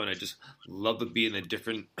vocals in this one. I just love the beat and the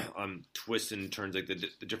different twists and turns, like the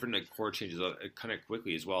different like, chord changes kind of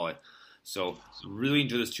quickly as well. So really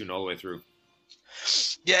enjoy this tune all the way through.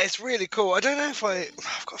 Yeah, it's really cool. I don't know if I've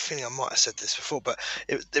got a feeling I might have said this before, but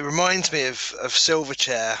it reminds me of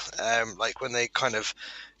Silverchair, like when they kind of,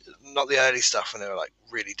 not the early stuff when they were like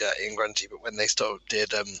really dirty and grungy, but when they did what do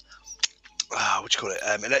you call it,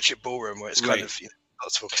 Electric Ballroom, where it's kind of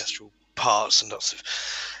lots of orchestral parts and lots of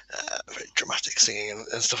very dramatic singing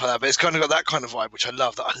and stuff like that. But it's kind of got that kind of vibe, which I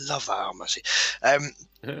love. I love that album actually.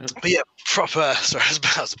 But yeah, proper. Sorry,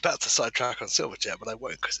 I was about to sidetrack on Silverchair, but I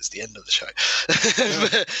won't because it's the end of the show.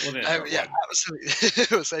 Yeah, absolutely.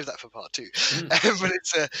 We'll save that for part two. But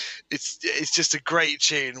it's just a great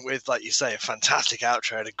tune with, like you say, a fantastic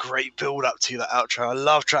outro and a great build up to that outro. I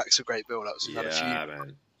love tracks with great build ups. Yeah,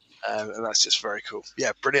 man. And that's just very cool.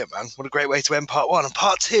 Yeah, brilliant, man. What a great way to end part 1. And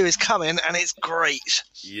part 2 is coming, and it's great.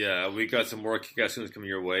 Yeah, we got some more kick-ass tunes coming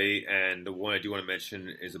your way, and the one I do want to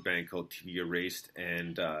mention is a band called TV Erased,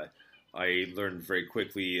 and I learned very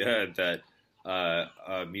quickly that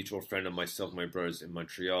a mutual friend of myself and my brother's in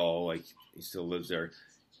Montreal, like he still lives there,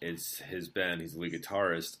 it's his band, he's the lead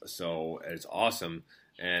guitarist, so it's awesome.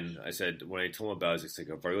 And I said, when I told him about it, it's like,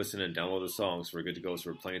 if I listen and download the songs, we're good to go,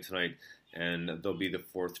 so we're playing it tonight, and there'll be the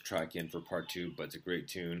 4th track in for part 2, but it's a great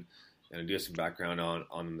tune. And I do have some background on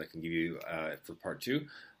them that can give you for part 2.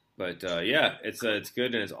 But yeah, it's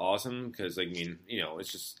good and it's awesome because, I mean, you know,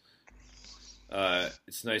 it's just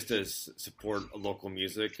it's nice to support local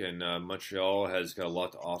music, and Montreal has got a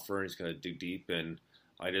lot to offer and it's got to dig deep. And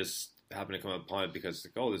I just happened to come upon it because,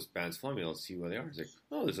 like, oh, this band's funny, let's see where they are. It's like,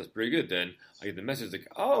 oh, this is pretty good. Then I get the message like,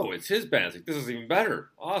 oh, it's his band. It's like, this is even better.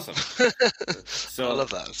 Awesome. So I love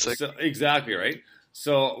that. So, exactly, right?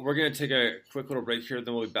 So we're going to take a quick little break here,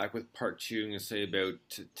 then we'll be back with part 2. I'm going to say about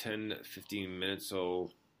 10-15 minutes,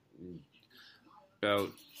 so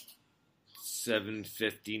about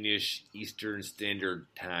 7:15-ish Eastern Standard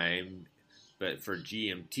Time. But for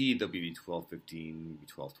GMT, they'll be 12:15,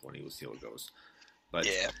 12:20. We'll see how it goes. But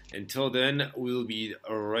until then, we'll be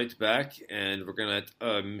right back, and we're going to let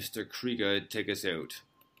Mr. Kriega take us out.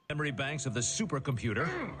 Memory banks of the supercomputer.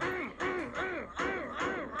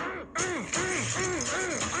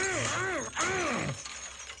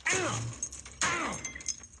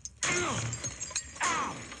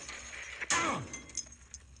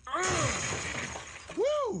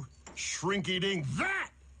 Woo! Shrinky-ding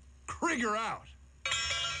that! Krieger out!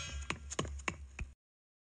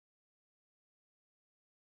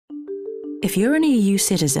 If you're an EU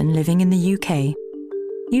citizen living in the UK,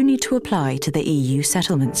 you need to apply to the EU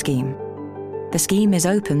Settlement Scheme. The scheme is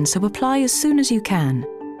open, so apply as soon as you can.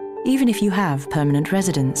 Even if you have permanent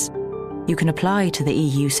residence, you can apply to the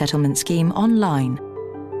EU Settlement Scheme online,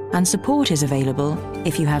 and support is available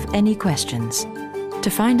if you have any questions. To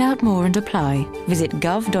find out more and apply, visit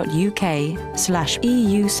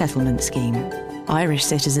gov.uk/EU Settlement Scheme. Irish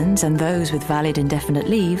citizens and those with valid indefinite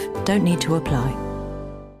leave don't need to apply.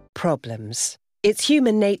 Problems. It's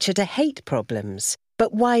human nature to hate problems.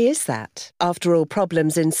 But why is that? After all,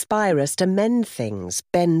 problems inspire us to mend things,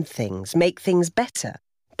 bend things, make things better.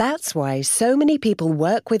 That's why so many people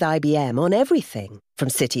work with IBM on everything, from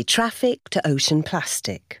city traffic to ocean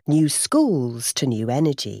plastic, new schools to new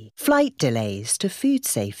energy, flight delays to food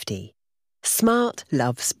safety. Smart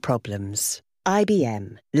loves problems.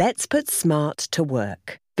 IBM. Let's put smart to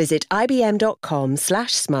work. Visit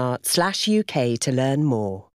ibm.com/smart/UK to learn more.